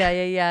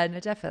 Yeah, no,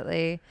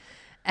 definitely.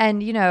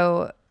 And,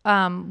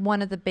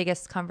 one of the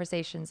biggest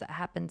conversations that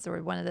happens,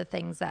 or one of the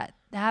things that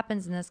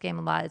happens in this game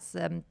a lot, is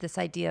this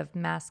idea of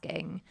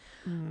masking,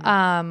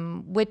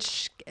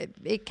 which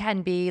it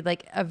can be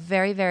like a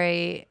very,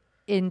 very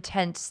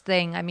intense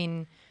thing. I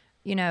mean,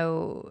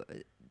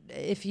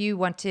 if you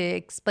want to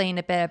explain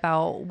a bit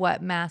about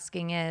what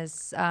masking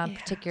is,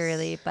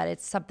 particularly, but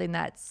it's something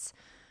that's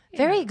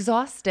very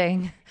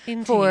exhausting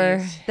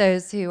for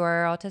those who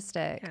are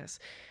autistic. Yes.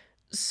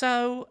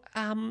 So,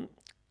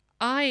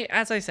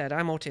 as I said,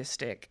 I'm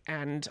autistic,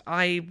 and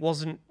I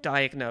wasn't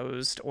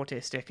diagnosed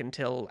autistic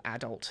until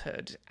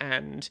adulthood.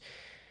 And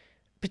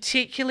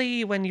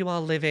particularly when you are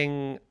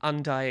living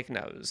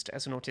undiagnosed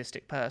as an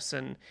autistic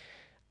person,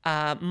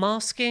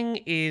 masking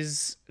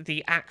is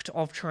the act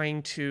of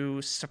trying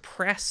to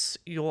suppress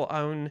your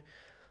own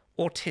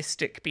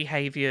autistic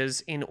behaviors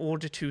in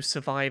order to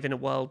survive in a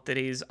world that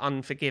is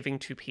unforgiving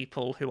to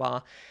people who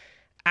are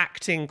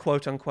acting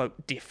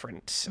quote-unquote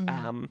different.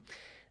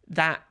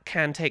 That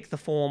can take the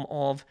form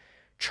of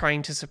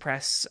trying to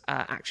suppress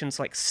actions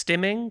like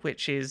stimming,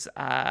 which is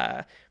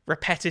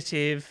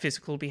repetitive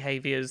physical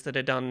behaviors that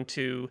are done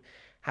to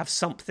have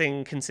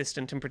something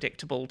consistent and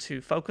predictable to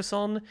focus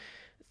on,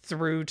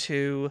 through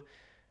to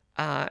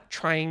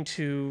trying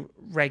to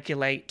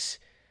regulate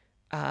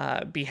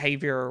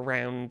behavior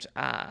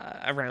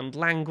around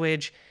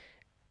language,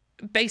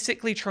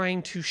 basically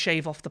trying to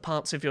shave off the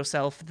parts of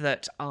yourself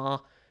that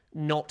are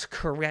not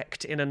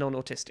correct in a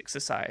non-autistic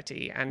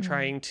society, and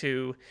trying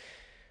to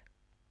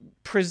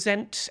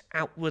present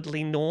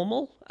outwardly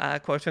normal,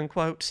 quote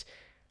unquote,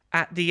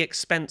 at the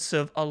expense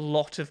of a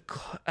lot of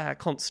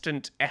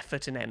constant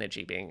effort and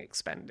energy being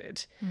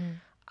expended.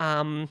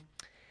 And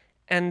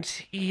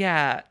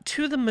yeah,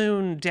 To the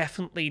Moon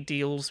definitely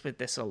deals with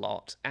this a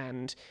lot.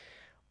 And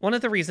one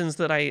of the reasons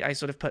that I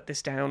sort of put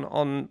this down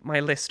on my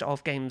list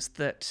of games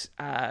that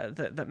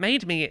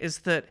made me is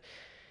that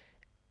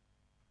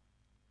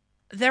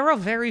there are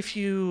very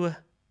few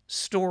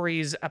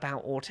stories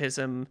about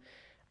autism,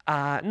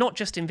 not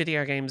just in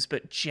video games,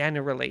 but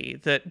generally,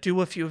 that do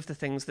a few of the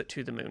things that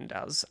To the Moon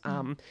does.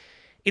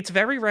 It's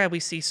very rare we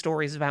see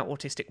stories about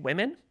autistic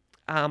women.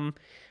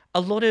 A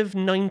lot of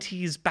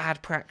 90s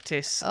bad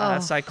practice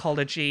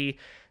psychology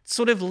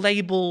sort of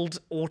labeled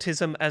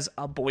autism as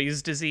a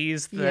boy's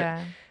disease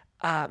that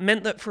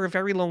meant that for a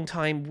very long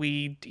time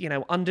we,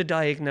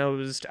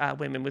 underdiagnosed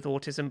women with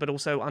autism, but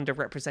also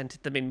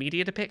underrepresented them in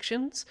media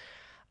depictions.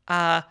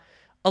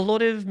 A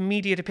lot of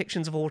media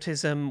depictions of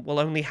autism will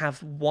only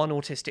have one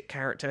autistic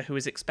character who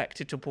is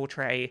expected to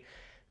portray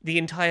the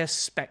entire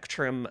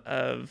spectrum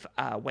of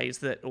ways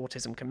that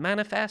autism can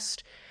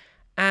manifest.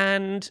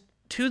 And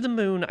To the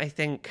Moon, I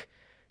think,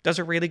 does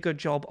a really good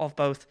job of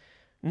both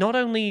not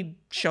only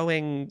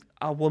showing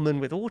a woman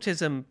with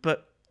autism,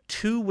 but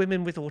two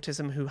women with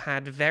autism who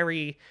had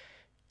very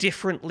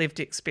different lived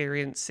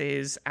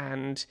experiences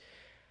and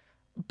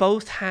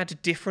both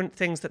had different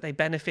things that they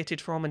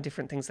benefited from and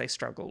different things they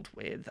struggled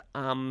with.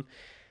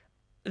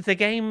 The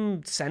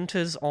game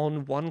centers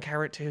on one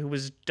character who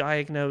was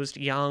diagnosed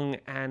young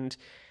and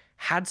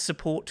had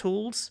support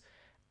tools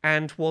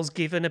and was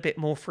given a bit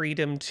more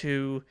freedom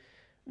to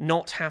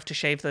not have to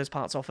shave those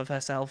parts off of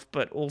herself,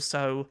 but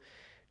also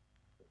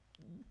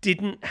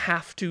didn't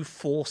have to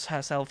force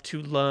herself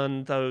to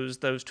learn those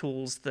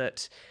tools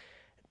that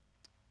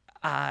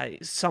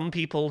some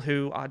people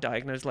who are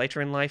diagnosed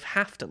later in life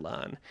have to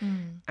learn.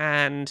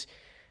 And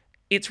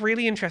it's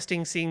really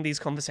interesting seeing these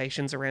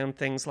conversations around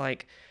things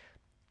like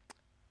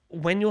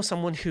when you're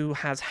someone who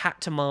has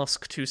had to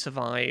mask to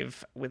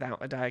survive without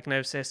a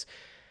diagnosis,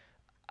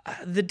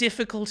 the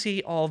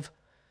difficulty of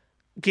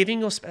giving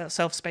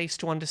yourself space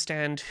to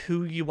understand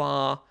who you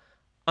are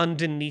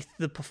underneath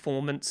the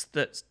performance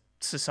that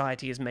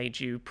society has made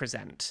you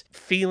present.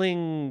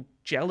 Feeling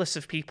jealous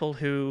of people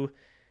who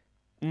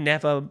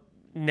never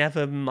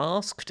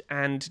masked,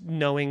 and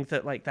knowing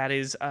that that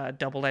is a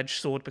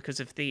double-edged sword because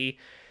of the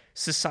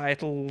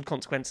societal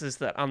consequences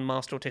that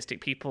unmasked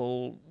autistic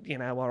people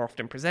are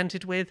often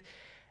presented with.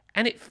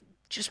 And it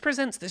just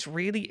presents this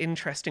really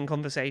interesting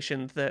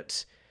conversation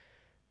that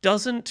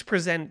doesn't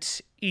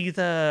present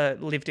either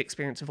lived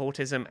experience of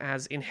autism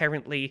as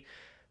inherently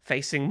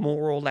facing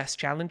more or less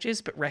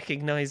challenges, but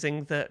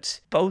recognizing that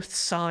both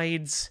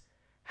sides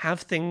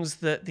have things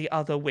that the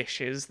other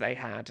wishes they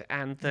had,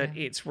 and that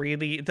it's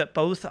really that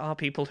both are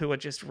people who are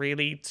just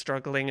really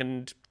struggling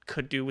and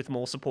could do with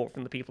more support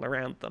from the people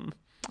around them.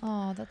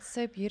 Oh, that's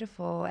so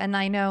beautiful. And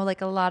I know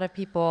a lot of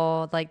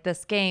people,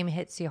 this game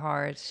hits you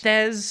hard.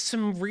 There's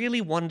some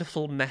really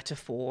wonderful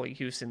metaphor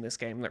use in this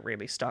game that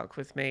really stuck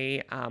with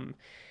me.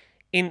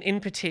 In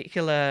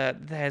particular,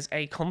 there's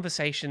a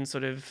conversation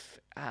sort of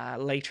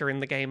later in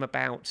the game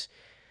about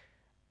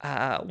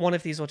one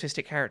of these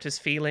autistic characters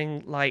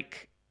feeling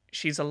like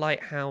she's a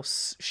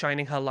lighthouse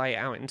shining her light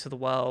out into the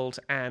world,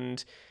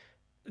 and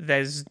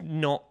there's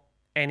not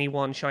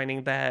anyone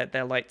shining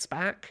their lights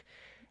back,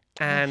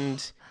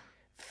 and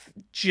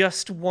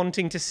just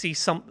wanting to see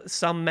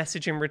some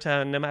message in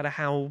return, no matter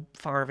how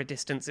far of a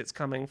distance it's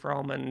coming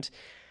from. And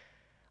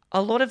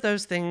a lot of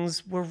those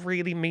things were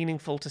really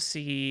meaningful to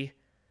see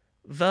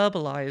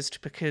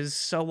verbalized, because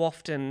so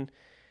often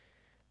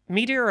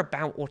media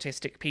about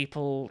autistic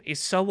people is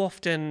so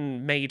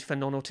often made for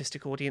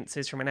non-autistic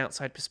audiences from an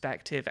outside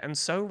perspective, and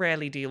so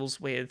rarely deals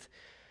with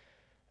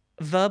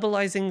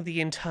verbalizing the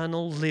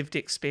internal lived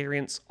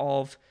experience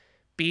of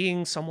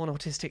being someone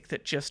autistic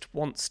that just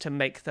wants to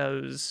make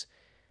those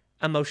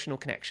emotional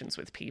connections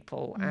with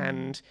people,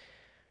 and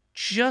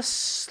just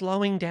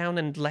slowing down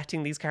and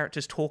letting these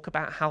characters talk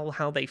about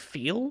how they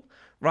feel,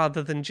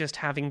 rather than just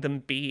having them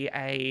be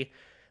a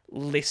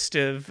list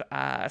of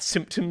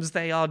symptoms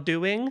they are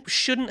doing,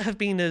 shouldn't have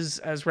been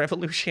as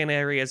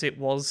revolutionary as it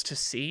was to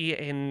see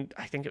in,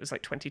 I think it was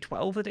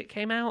 2012 that it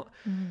came out.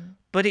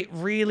 But it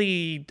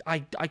really, I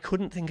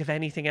couldn't think of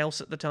anything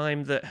else at the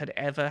time that had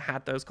ever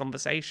had those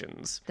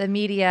conversations. The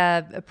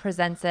media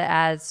presents it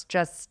as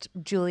just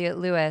Juliette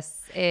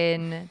Lewis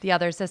in The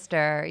Other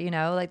Sister,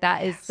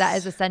 that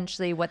is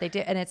essentially what they do.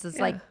 And it's just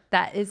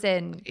that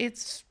isn't...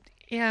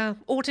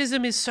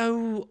 Autism is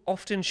so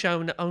often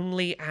shown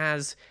only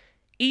as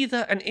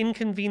either an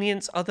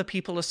inconvenience other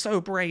people are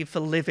so brave for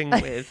living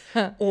with,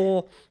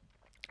 or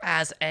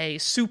as a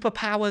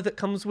superpower that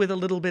comes with a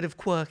little bit of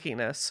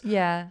quirkiness.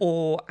 Yeah.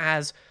 Or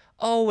as,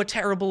 a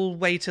terrible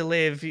way to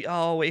live.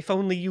 Oh, if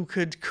only you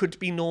could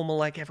be normal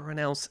like everyone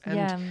else.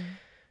 And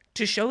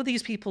to show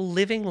these people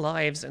living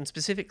lives, and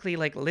specifically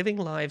living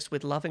lives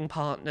with loving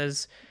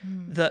partners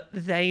that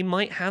they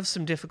might have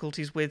some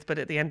difficulties with, but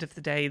at the end of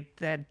the day,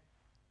 they're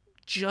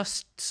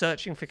just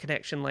searching for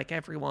connection like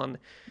everyone,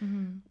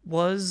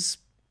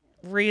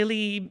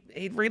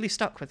 it really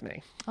stuck with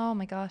me. Oh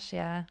my gosh,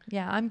 yeah.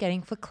 I'm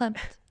getting verklempt.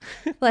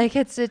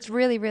 It's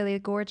really, really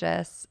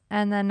gorgeous.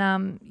 And then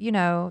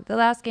the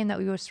last game that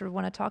we sort of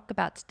want to talk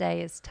about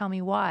today is Tell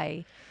Me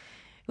Why,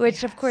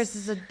 which of course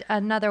is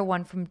another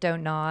one from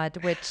Don't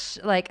Nod, which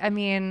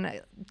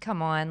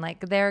come on,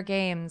 their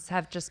games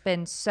have just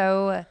been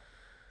so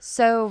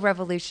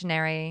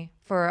revolutionary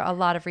for a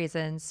lot of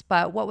reasons.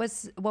 But what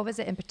was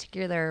it in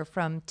particular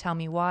from Tell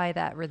Me Why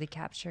that really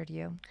captured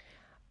you?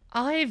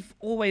 I've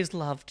always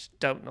loved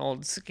Don't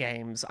Nod's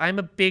games. I'm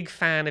a big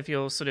fan of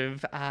your sort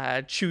of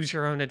choose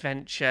your own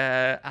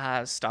adventure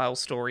style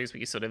stories where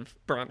you sort of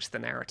branch the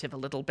narrative a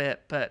little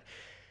bit. But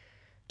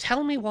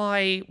Tell Me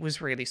Why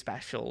was really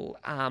special,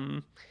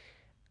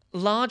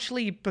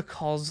 largely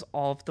because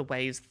of the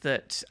ways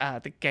that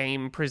the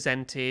game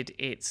presented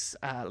its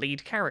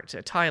lead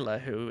character, Tyler,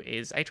 who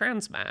is a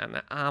trans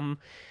man.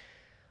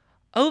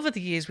 Over the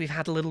years, we've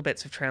had little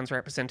bits of trans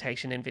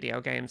representation in video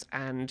games,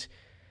 and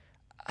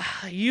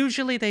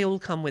usually they all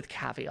come with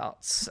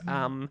caveats.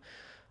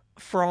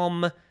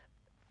 From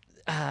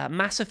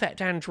Mass Effect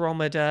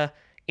Andromeda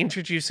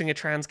introducing a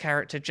trans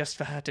character just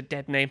for her to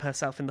dead name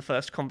herself in the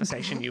first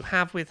conversation you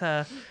have with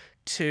her,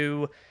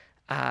 to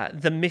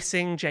The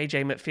Missing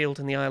J.J. McField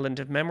and the Island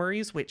of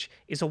Memories, which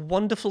is a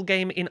wonderful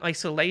game in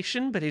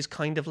isolation, but is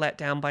kind of let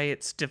down by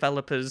its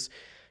developers'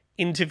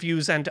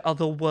 interviews and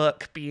other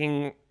work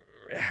being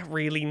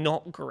really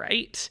not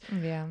great.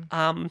 Yeah.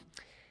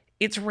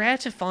 It's rare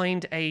to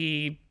find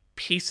a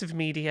piece of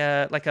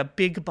media, like a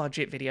big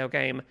budget video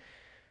game,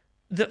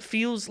 that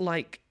feels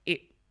like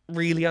it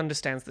really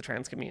understands the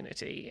trans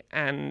community.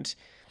 And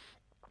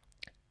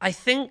I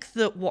think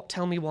that what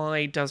Tell Me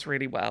Why does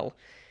really well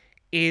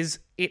is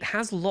it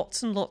has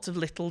lots and lots of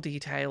little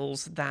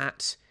details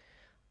that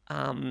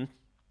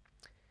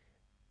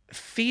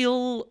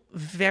feel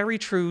very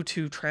true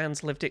to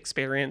trans lived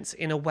experience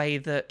in a way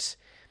that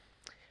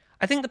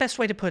I think the best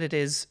way to put it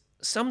is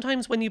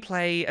sometimes when you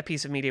play a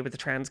piece of media with a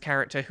trans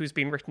character who's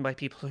been written by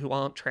people who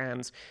aren't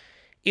trans,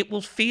 it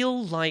will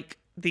feel like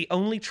the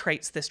only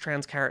traits this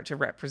trans character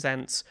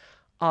represents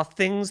are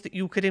things that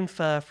you could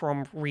infer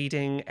from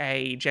reading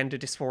a gender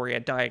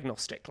dysphoria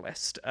diagnostic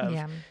list of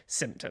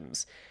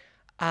symptoms.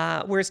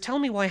 Whereas Tell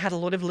Me Why had a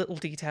lot of little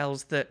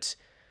details that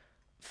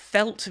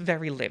felt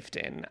very lived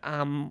in.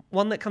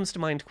 One that comes to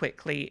mind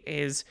quickly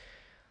is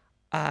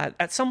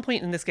at some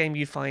point in this game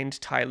you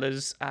find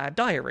Tyler's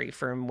diary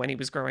from when he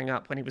was growing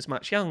up, when he was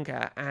much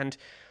younger, and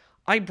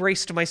I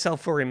braced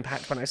myself for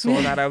impact when I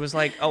saw that. I was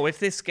like, oh, if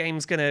this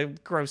game's going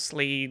to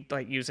grossly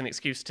use an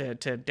excuse to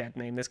dead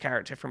name this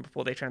character from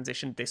before they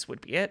transitioned, this would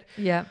be it.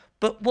 Yeah.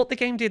 But what the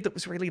game did that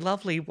was really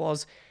lovely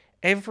was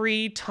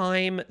every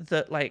time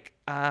that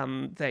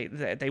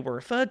they were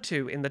referred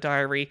to in the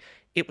diary,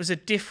 it was a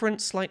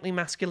different, slightly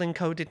masculine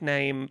coded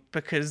name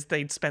because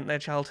they'd spent their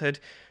childhood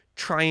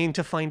trying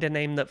to find a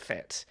name that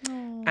fit.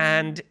 Aww.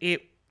 And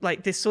it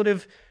this sort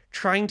of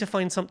trying to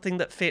find something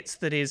that fits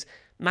that is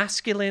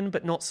masculine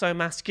but not so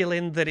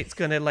masculine that it's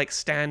gonna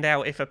stand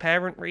out if a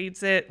parent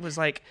reads it was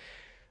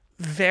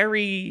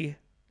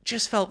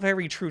just felt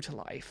very true to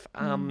life.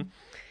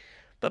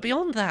 But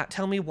beyond that,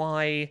 Tell Me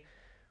Why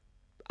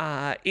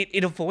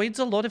it avoids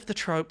a lot of the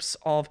tropes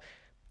of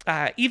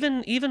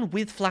even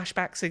with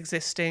flashbacks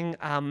existing,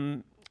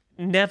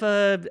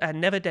 never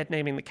dead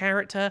naming the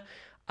character,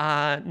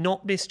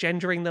 not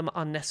misgendering them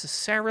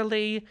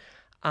unnecessarily,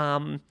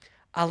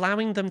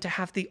 allowing them to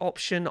have the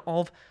option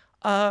of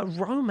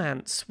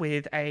romance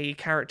with a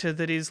character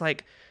that is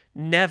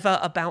never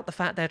about the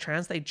fact they're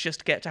trans. They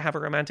just get to have a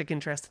romantic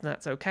interest and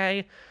that's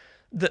okay.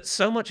 That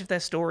so much of their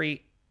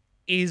story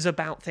is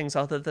about things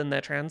other than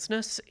their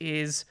transness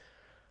is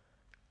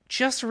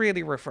just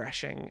really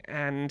refreshing.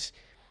 And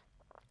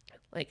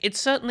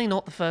it's certainly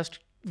not the first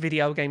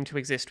video game to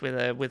exist with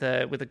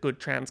a good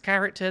trans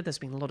character. There's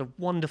been a lot of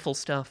wonderful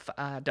stuff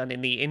done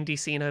in the indie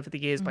scene over the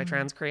years by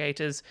trans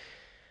creators.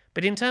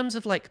 But in terms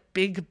of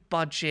big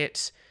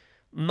budget,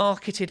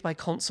 marketed by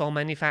console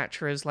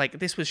manufacturers,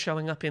 this was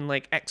showing up in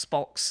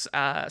Xbox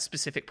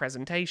specific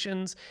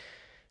presentations,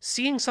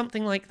 seeing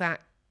something like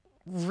that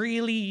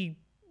really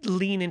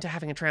lean into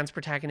having a trans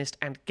protagonist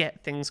and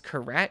get things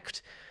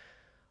correct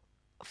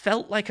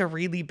felt like a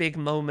really big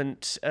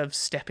moment of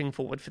stepping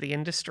forward for the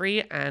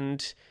industry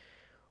and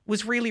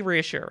was really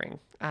reassuring.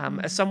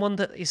 As someone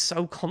that is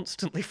so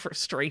constantly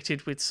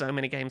frustrated with so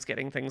many games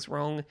getting things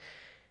wrong,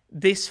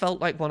 this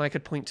felt like one I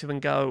could point to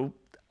and go,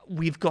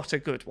 we've got a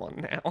good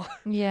one now.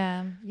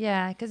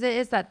 Yeah, because it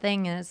is that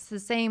thing, and it's the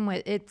same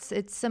with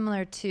it's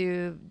similar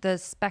to the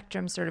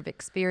Spectrum sort of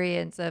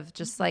experience of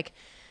just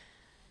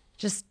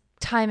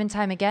time and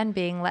time again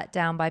being let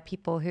down by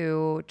people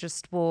who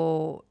just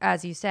will,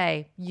 as you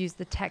say, use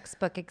the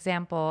textbook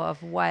example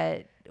of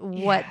what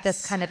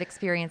this kind of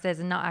experience is,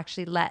 and not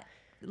actually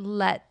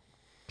let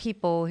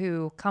people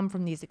who come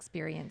from these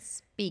experiences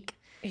speak.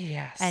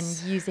 Yes. And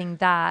using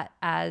that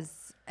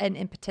as an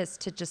impetus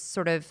to just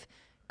sort of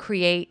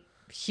create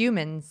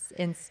humans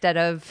instead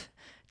of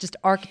just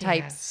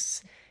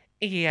archetypes.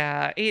 Yes.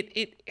 Yeah,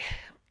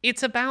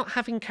 it's about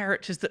having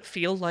characters that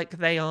feel like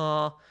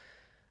that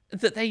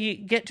they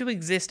get to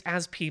exist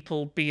as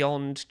people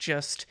beyond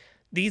just,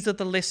 these are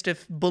the list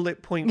of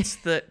bullet points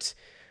that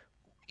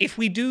if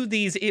we do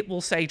these, it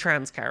will say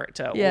trans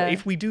character, or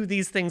if we do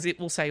these things, it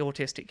will say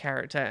autistic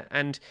character,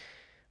 and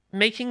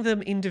making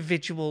them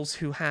individuals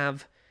who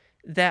have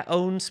their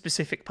own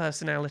specific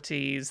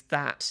personalities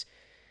that,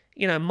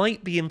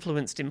 might be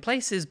influenced in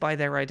places by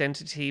their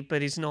identity,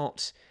 but is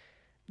not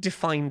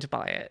defined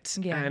by it.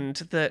 Yeah. And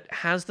that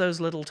has those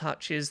little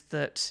touches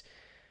that,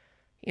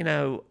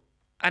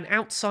 an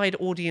outside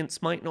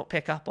audience might not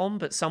pick up on,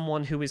 but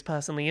someone who is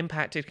personally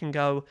impacted can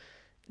go,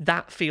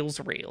 that feels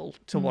real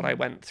to what I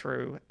went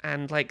through.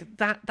 And like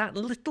that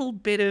little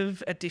bit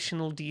of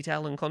additional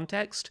detail and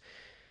context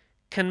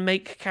can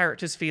make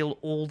characters feel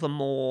all the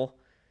more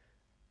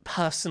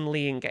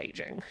personally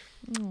engaging.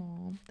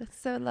 Oh, that's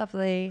so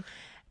lovely.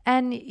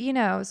 And,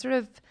 sort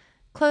of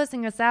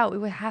closing us out, we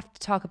would have to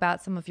talk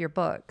about some of your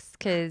books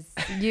because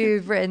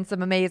you've written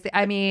some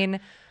amazing,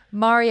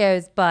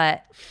 Mario's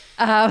butt.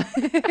 Not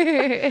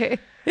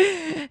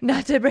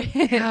to bring.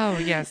 Oh,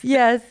 yes.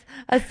 Yes,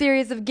 a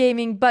series of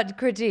gaming butt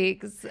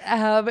critiques.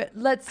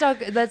 Let's start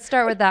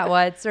with that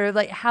one. Sort of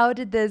like how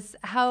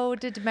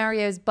did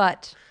Mario's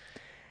butt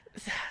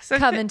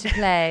come into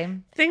play?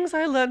 Things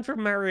I learned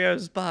from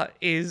Mario's butt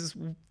is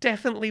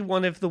definitely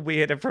one of the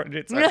weirder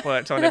projects I've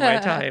worked on in my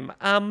time.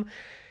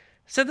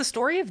 So the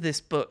story of this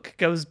book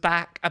goes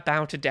back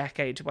about a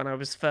decade to when I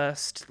was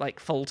first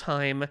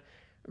full-time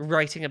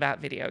writing about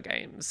video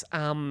games.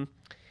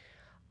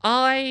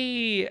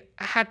 I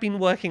had been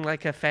working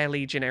like a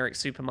fairly generic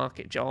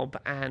supermarket job,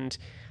 and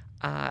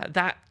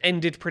that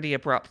ended pretty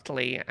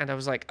abruptly. And I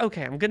was like,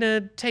 okay, I'm going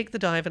to take the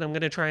dive and I'm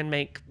going to try and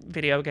make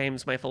video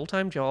games my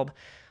full-time job.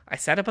 I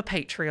set up a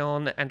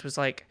Patreon and was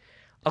like,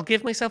 I'll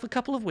give myself a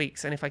couple of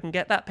weeks, and if I can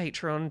get that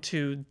Patreon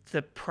to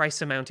the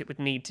price amount it would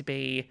need to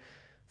be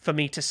for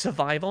me to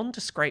survive on,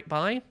 to scrape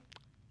by,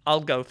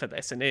 I'll go for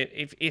this. And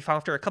if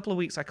after a couple of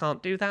weeks I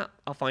can't do that,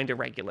 I'll find a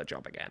regular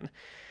job again.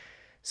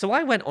 So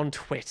I went on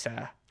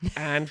Twitter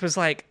and was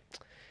like,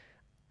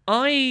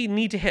 I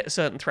need to hit a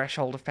certain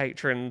threshold of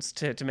patrons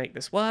to make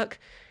this work.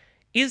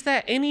 Is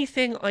there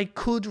anything I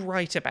could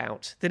write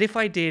about that if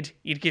I did,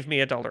 you'd give me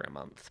 $1 a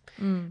month?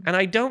 And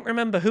I don't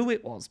remember who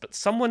it was, but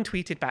someone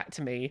tweeted back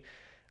to me,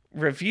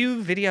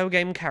 review video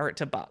game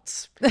character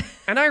butts.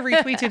 And I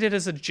retweeted it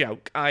as a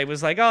joke. I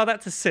was like, oh,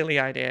 that's a silly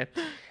idea.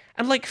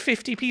 And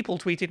 50 people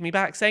tweeted me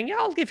back saying, yeah,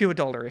 I'll give you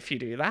 $1 if you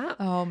do that.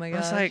 Oh my gosh.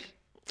 I was like,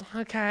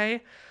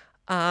 okay.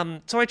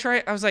 So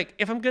I was like,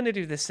 if I'm going to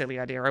do this silly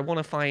idea, I want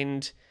to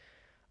find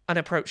an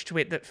approach to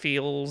it that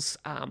feels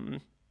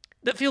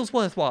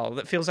worthwhile,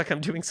 that feels like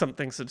I'm doing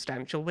something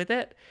substantial with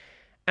it.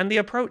 And the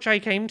approach I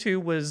came to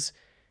was,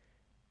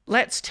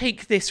 let's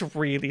take this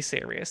really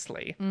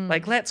seriously.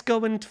 Let's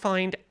go and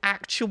find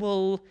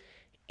actual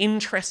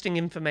interesting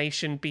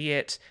information, be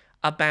it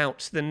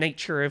about the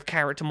nature of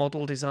character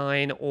model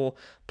design or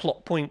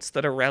plot points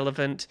that are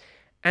relevant,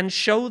 and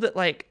show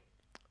that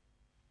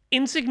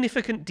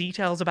insignificant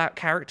details about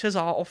characters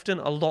are often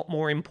a lot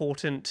more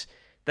important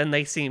than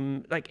they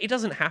seem. It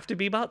doesn't have to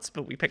be butts,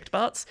 but we picked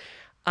butts.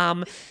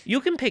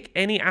 You can pick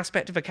any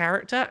aspect of a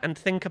character and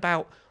think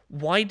about,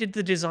 why did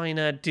the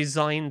designer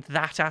design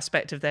that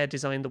aspect of their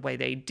design the way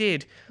they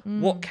did?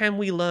 What can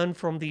we learn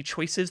from the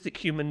choices that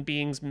human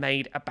beings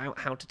made about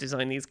how to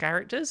design these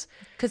characters?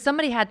 Because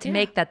somebody had to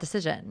make that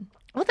decision.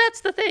 Well, that's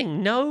the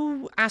thing.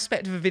 No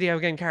aspect of a video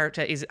game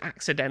character is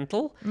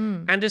accidental.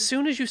 And as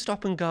soon as you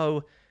stop and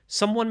go,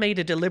 someone made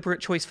a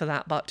deliberate choice for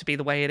that butt to be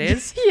the way it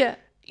is,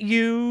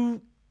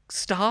 you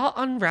start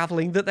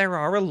unraveling that there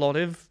are a lot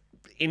of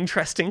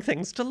interesting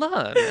things to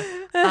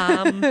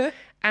learn.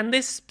 And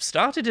this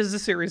started as a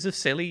series of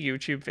silly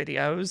YouTube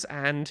videos,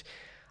 and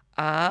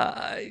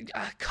a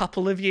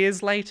couple of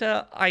years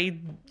later, I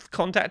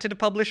contacted a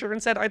publisher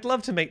and said, I'd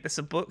love to make this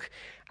a book,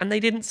 and they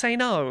didn't say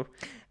no.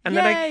 And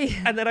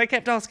then I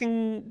kept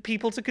asking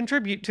people to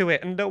contribute to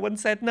it, and no one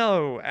said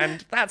no.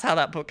 And that's how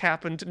that book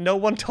happened. No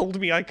one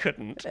told me I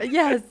couldn't.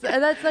 Yes,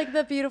 and that's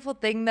the beautiful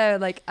thing, though.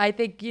 I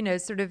think,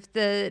 sort of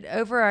the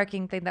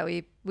overarching thing that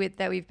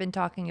we've been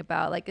talking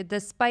about,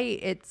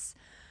 despite its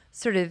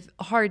sort of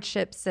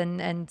hardships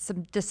and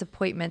some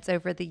disappointments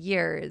over the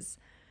years,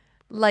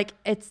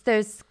 it's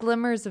those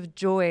glimmers of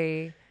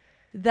joy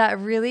that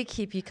really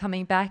keep you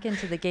coming back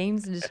into the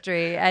games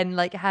industry and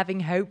having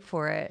hope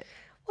for it.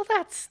 Well,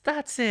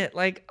 that's it.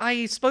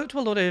 I spoke to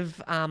a lot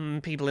of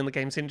people in the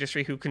games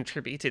industry who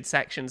contributed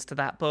sections to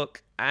that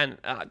book, and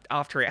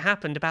after it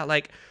happened, about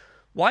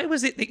why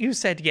was it that you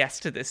said yes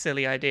to this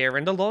silly idea?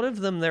 And a lot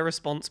of them, their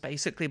response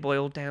basically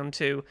boiled down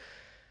to,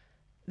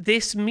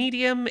 this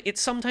medium, it's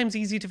sometimes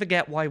easy to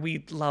forget why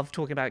we love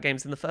talking about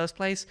games in the first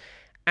place,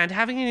 and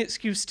having an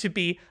excuse to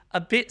be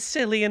a bit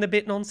silly and a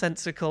bit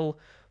nonsensical,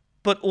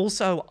 but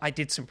also I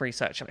did some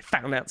research and I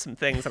found out some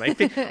things, and I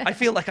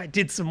feel like I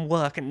did some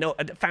work and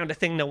found a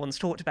thing no one's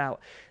talked about.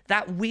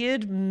 That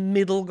weird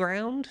middle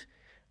ground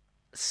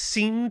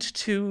seemed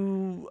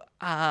to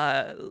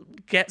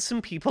get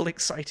some people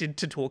excited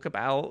to talk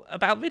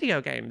about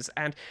video games.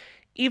 And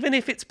even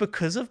if it's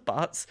because of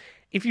butts,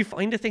 if you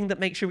find a thing that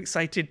makes you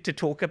excited to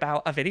talk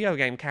about a video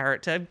game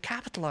character,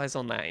 capitalize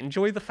on that.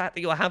 Enjoy the fact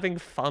that you're having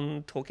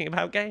fun talking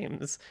about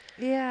games.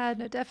 Yeah,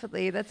 no,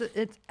 definitely.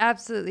 It's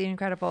absolutely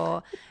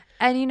incredible.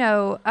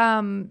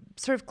 And,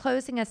 sort of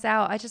closing us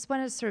out, I just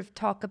want to sort of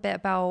talk a bit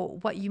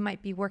about what you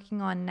might be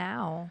working on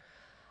now.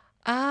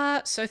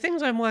 So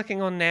things I'm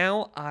working on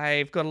now,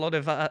 I've got a lot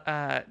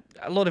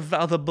of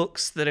other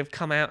books that have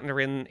come out and are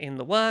in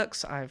the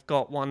works. I've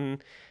got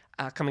one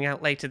coming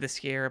out later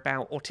this year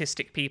about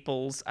autistic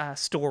people's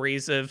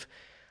stories of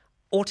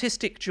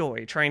autistic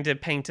joy, trying to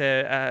paint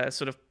a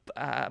sort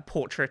of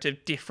portrait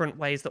of different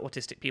ways that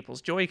autistic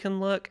people's joy can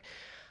look.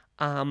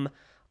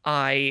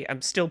 I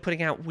am still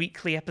putting out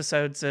weekly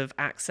episodes of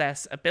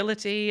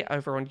Accessibility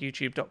over on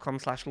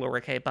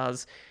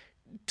youtube.com/LauraKBuzz,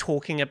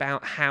 talking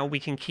about how we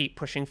can keep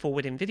pushing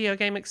forward in video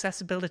game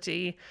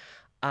accessibility.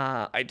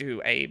 I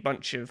do a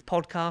bunch of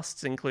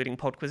podcasts, including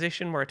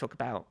Podquisition, where I talk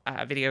about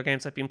video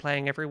games I've been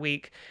playing every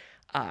week.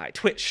 I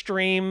Twitch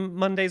stream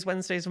Mondays,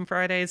 Wednesdays, and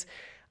Fridays.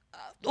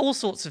 All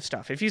sorts of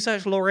stuff. If you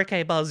search Laura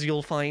K. Buzz,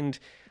 you'll find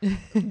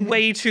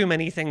way too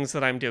many things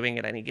that I'm doing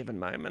at any given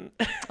moment.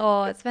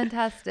 Oh, it's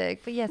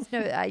fantastic. But yes,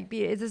 no,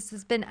 this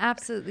has been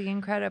absolutely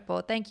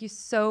incredible. Thank you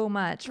so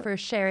much for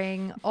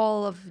sharing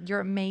all of your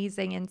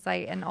amazing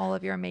insight and all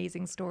of your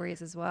amazing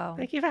stories as well.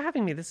 Thank you for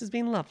having me. This has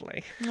been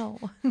lovely. Oh.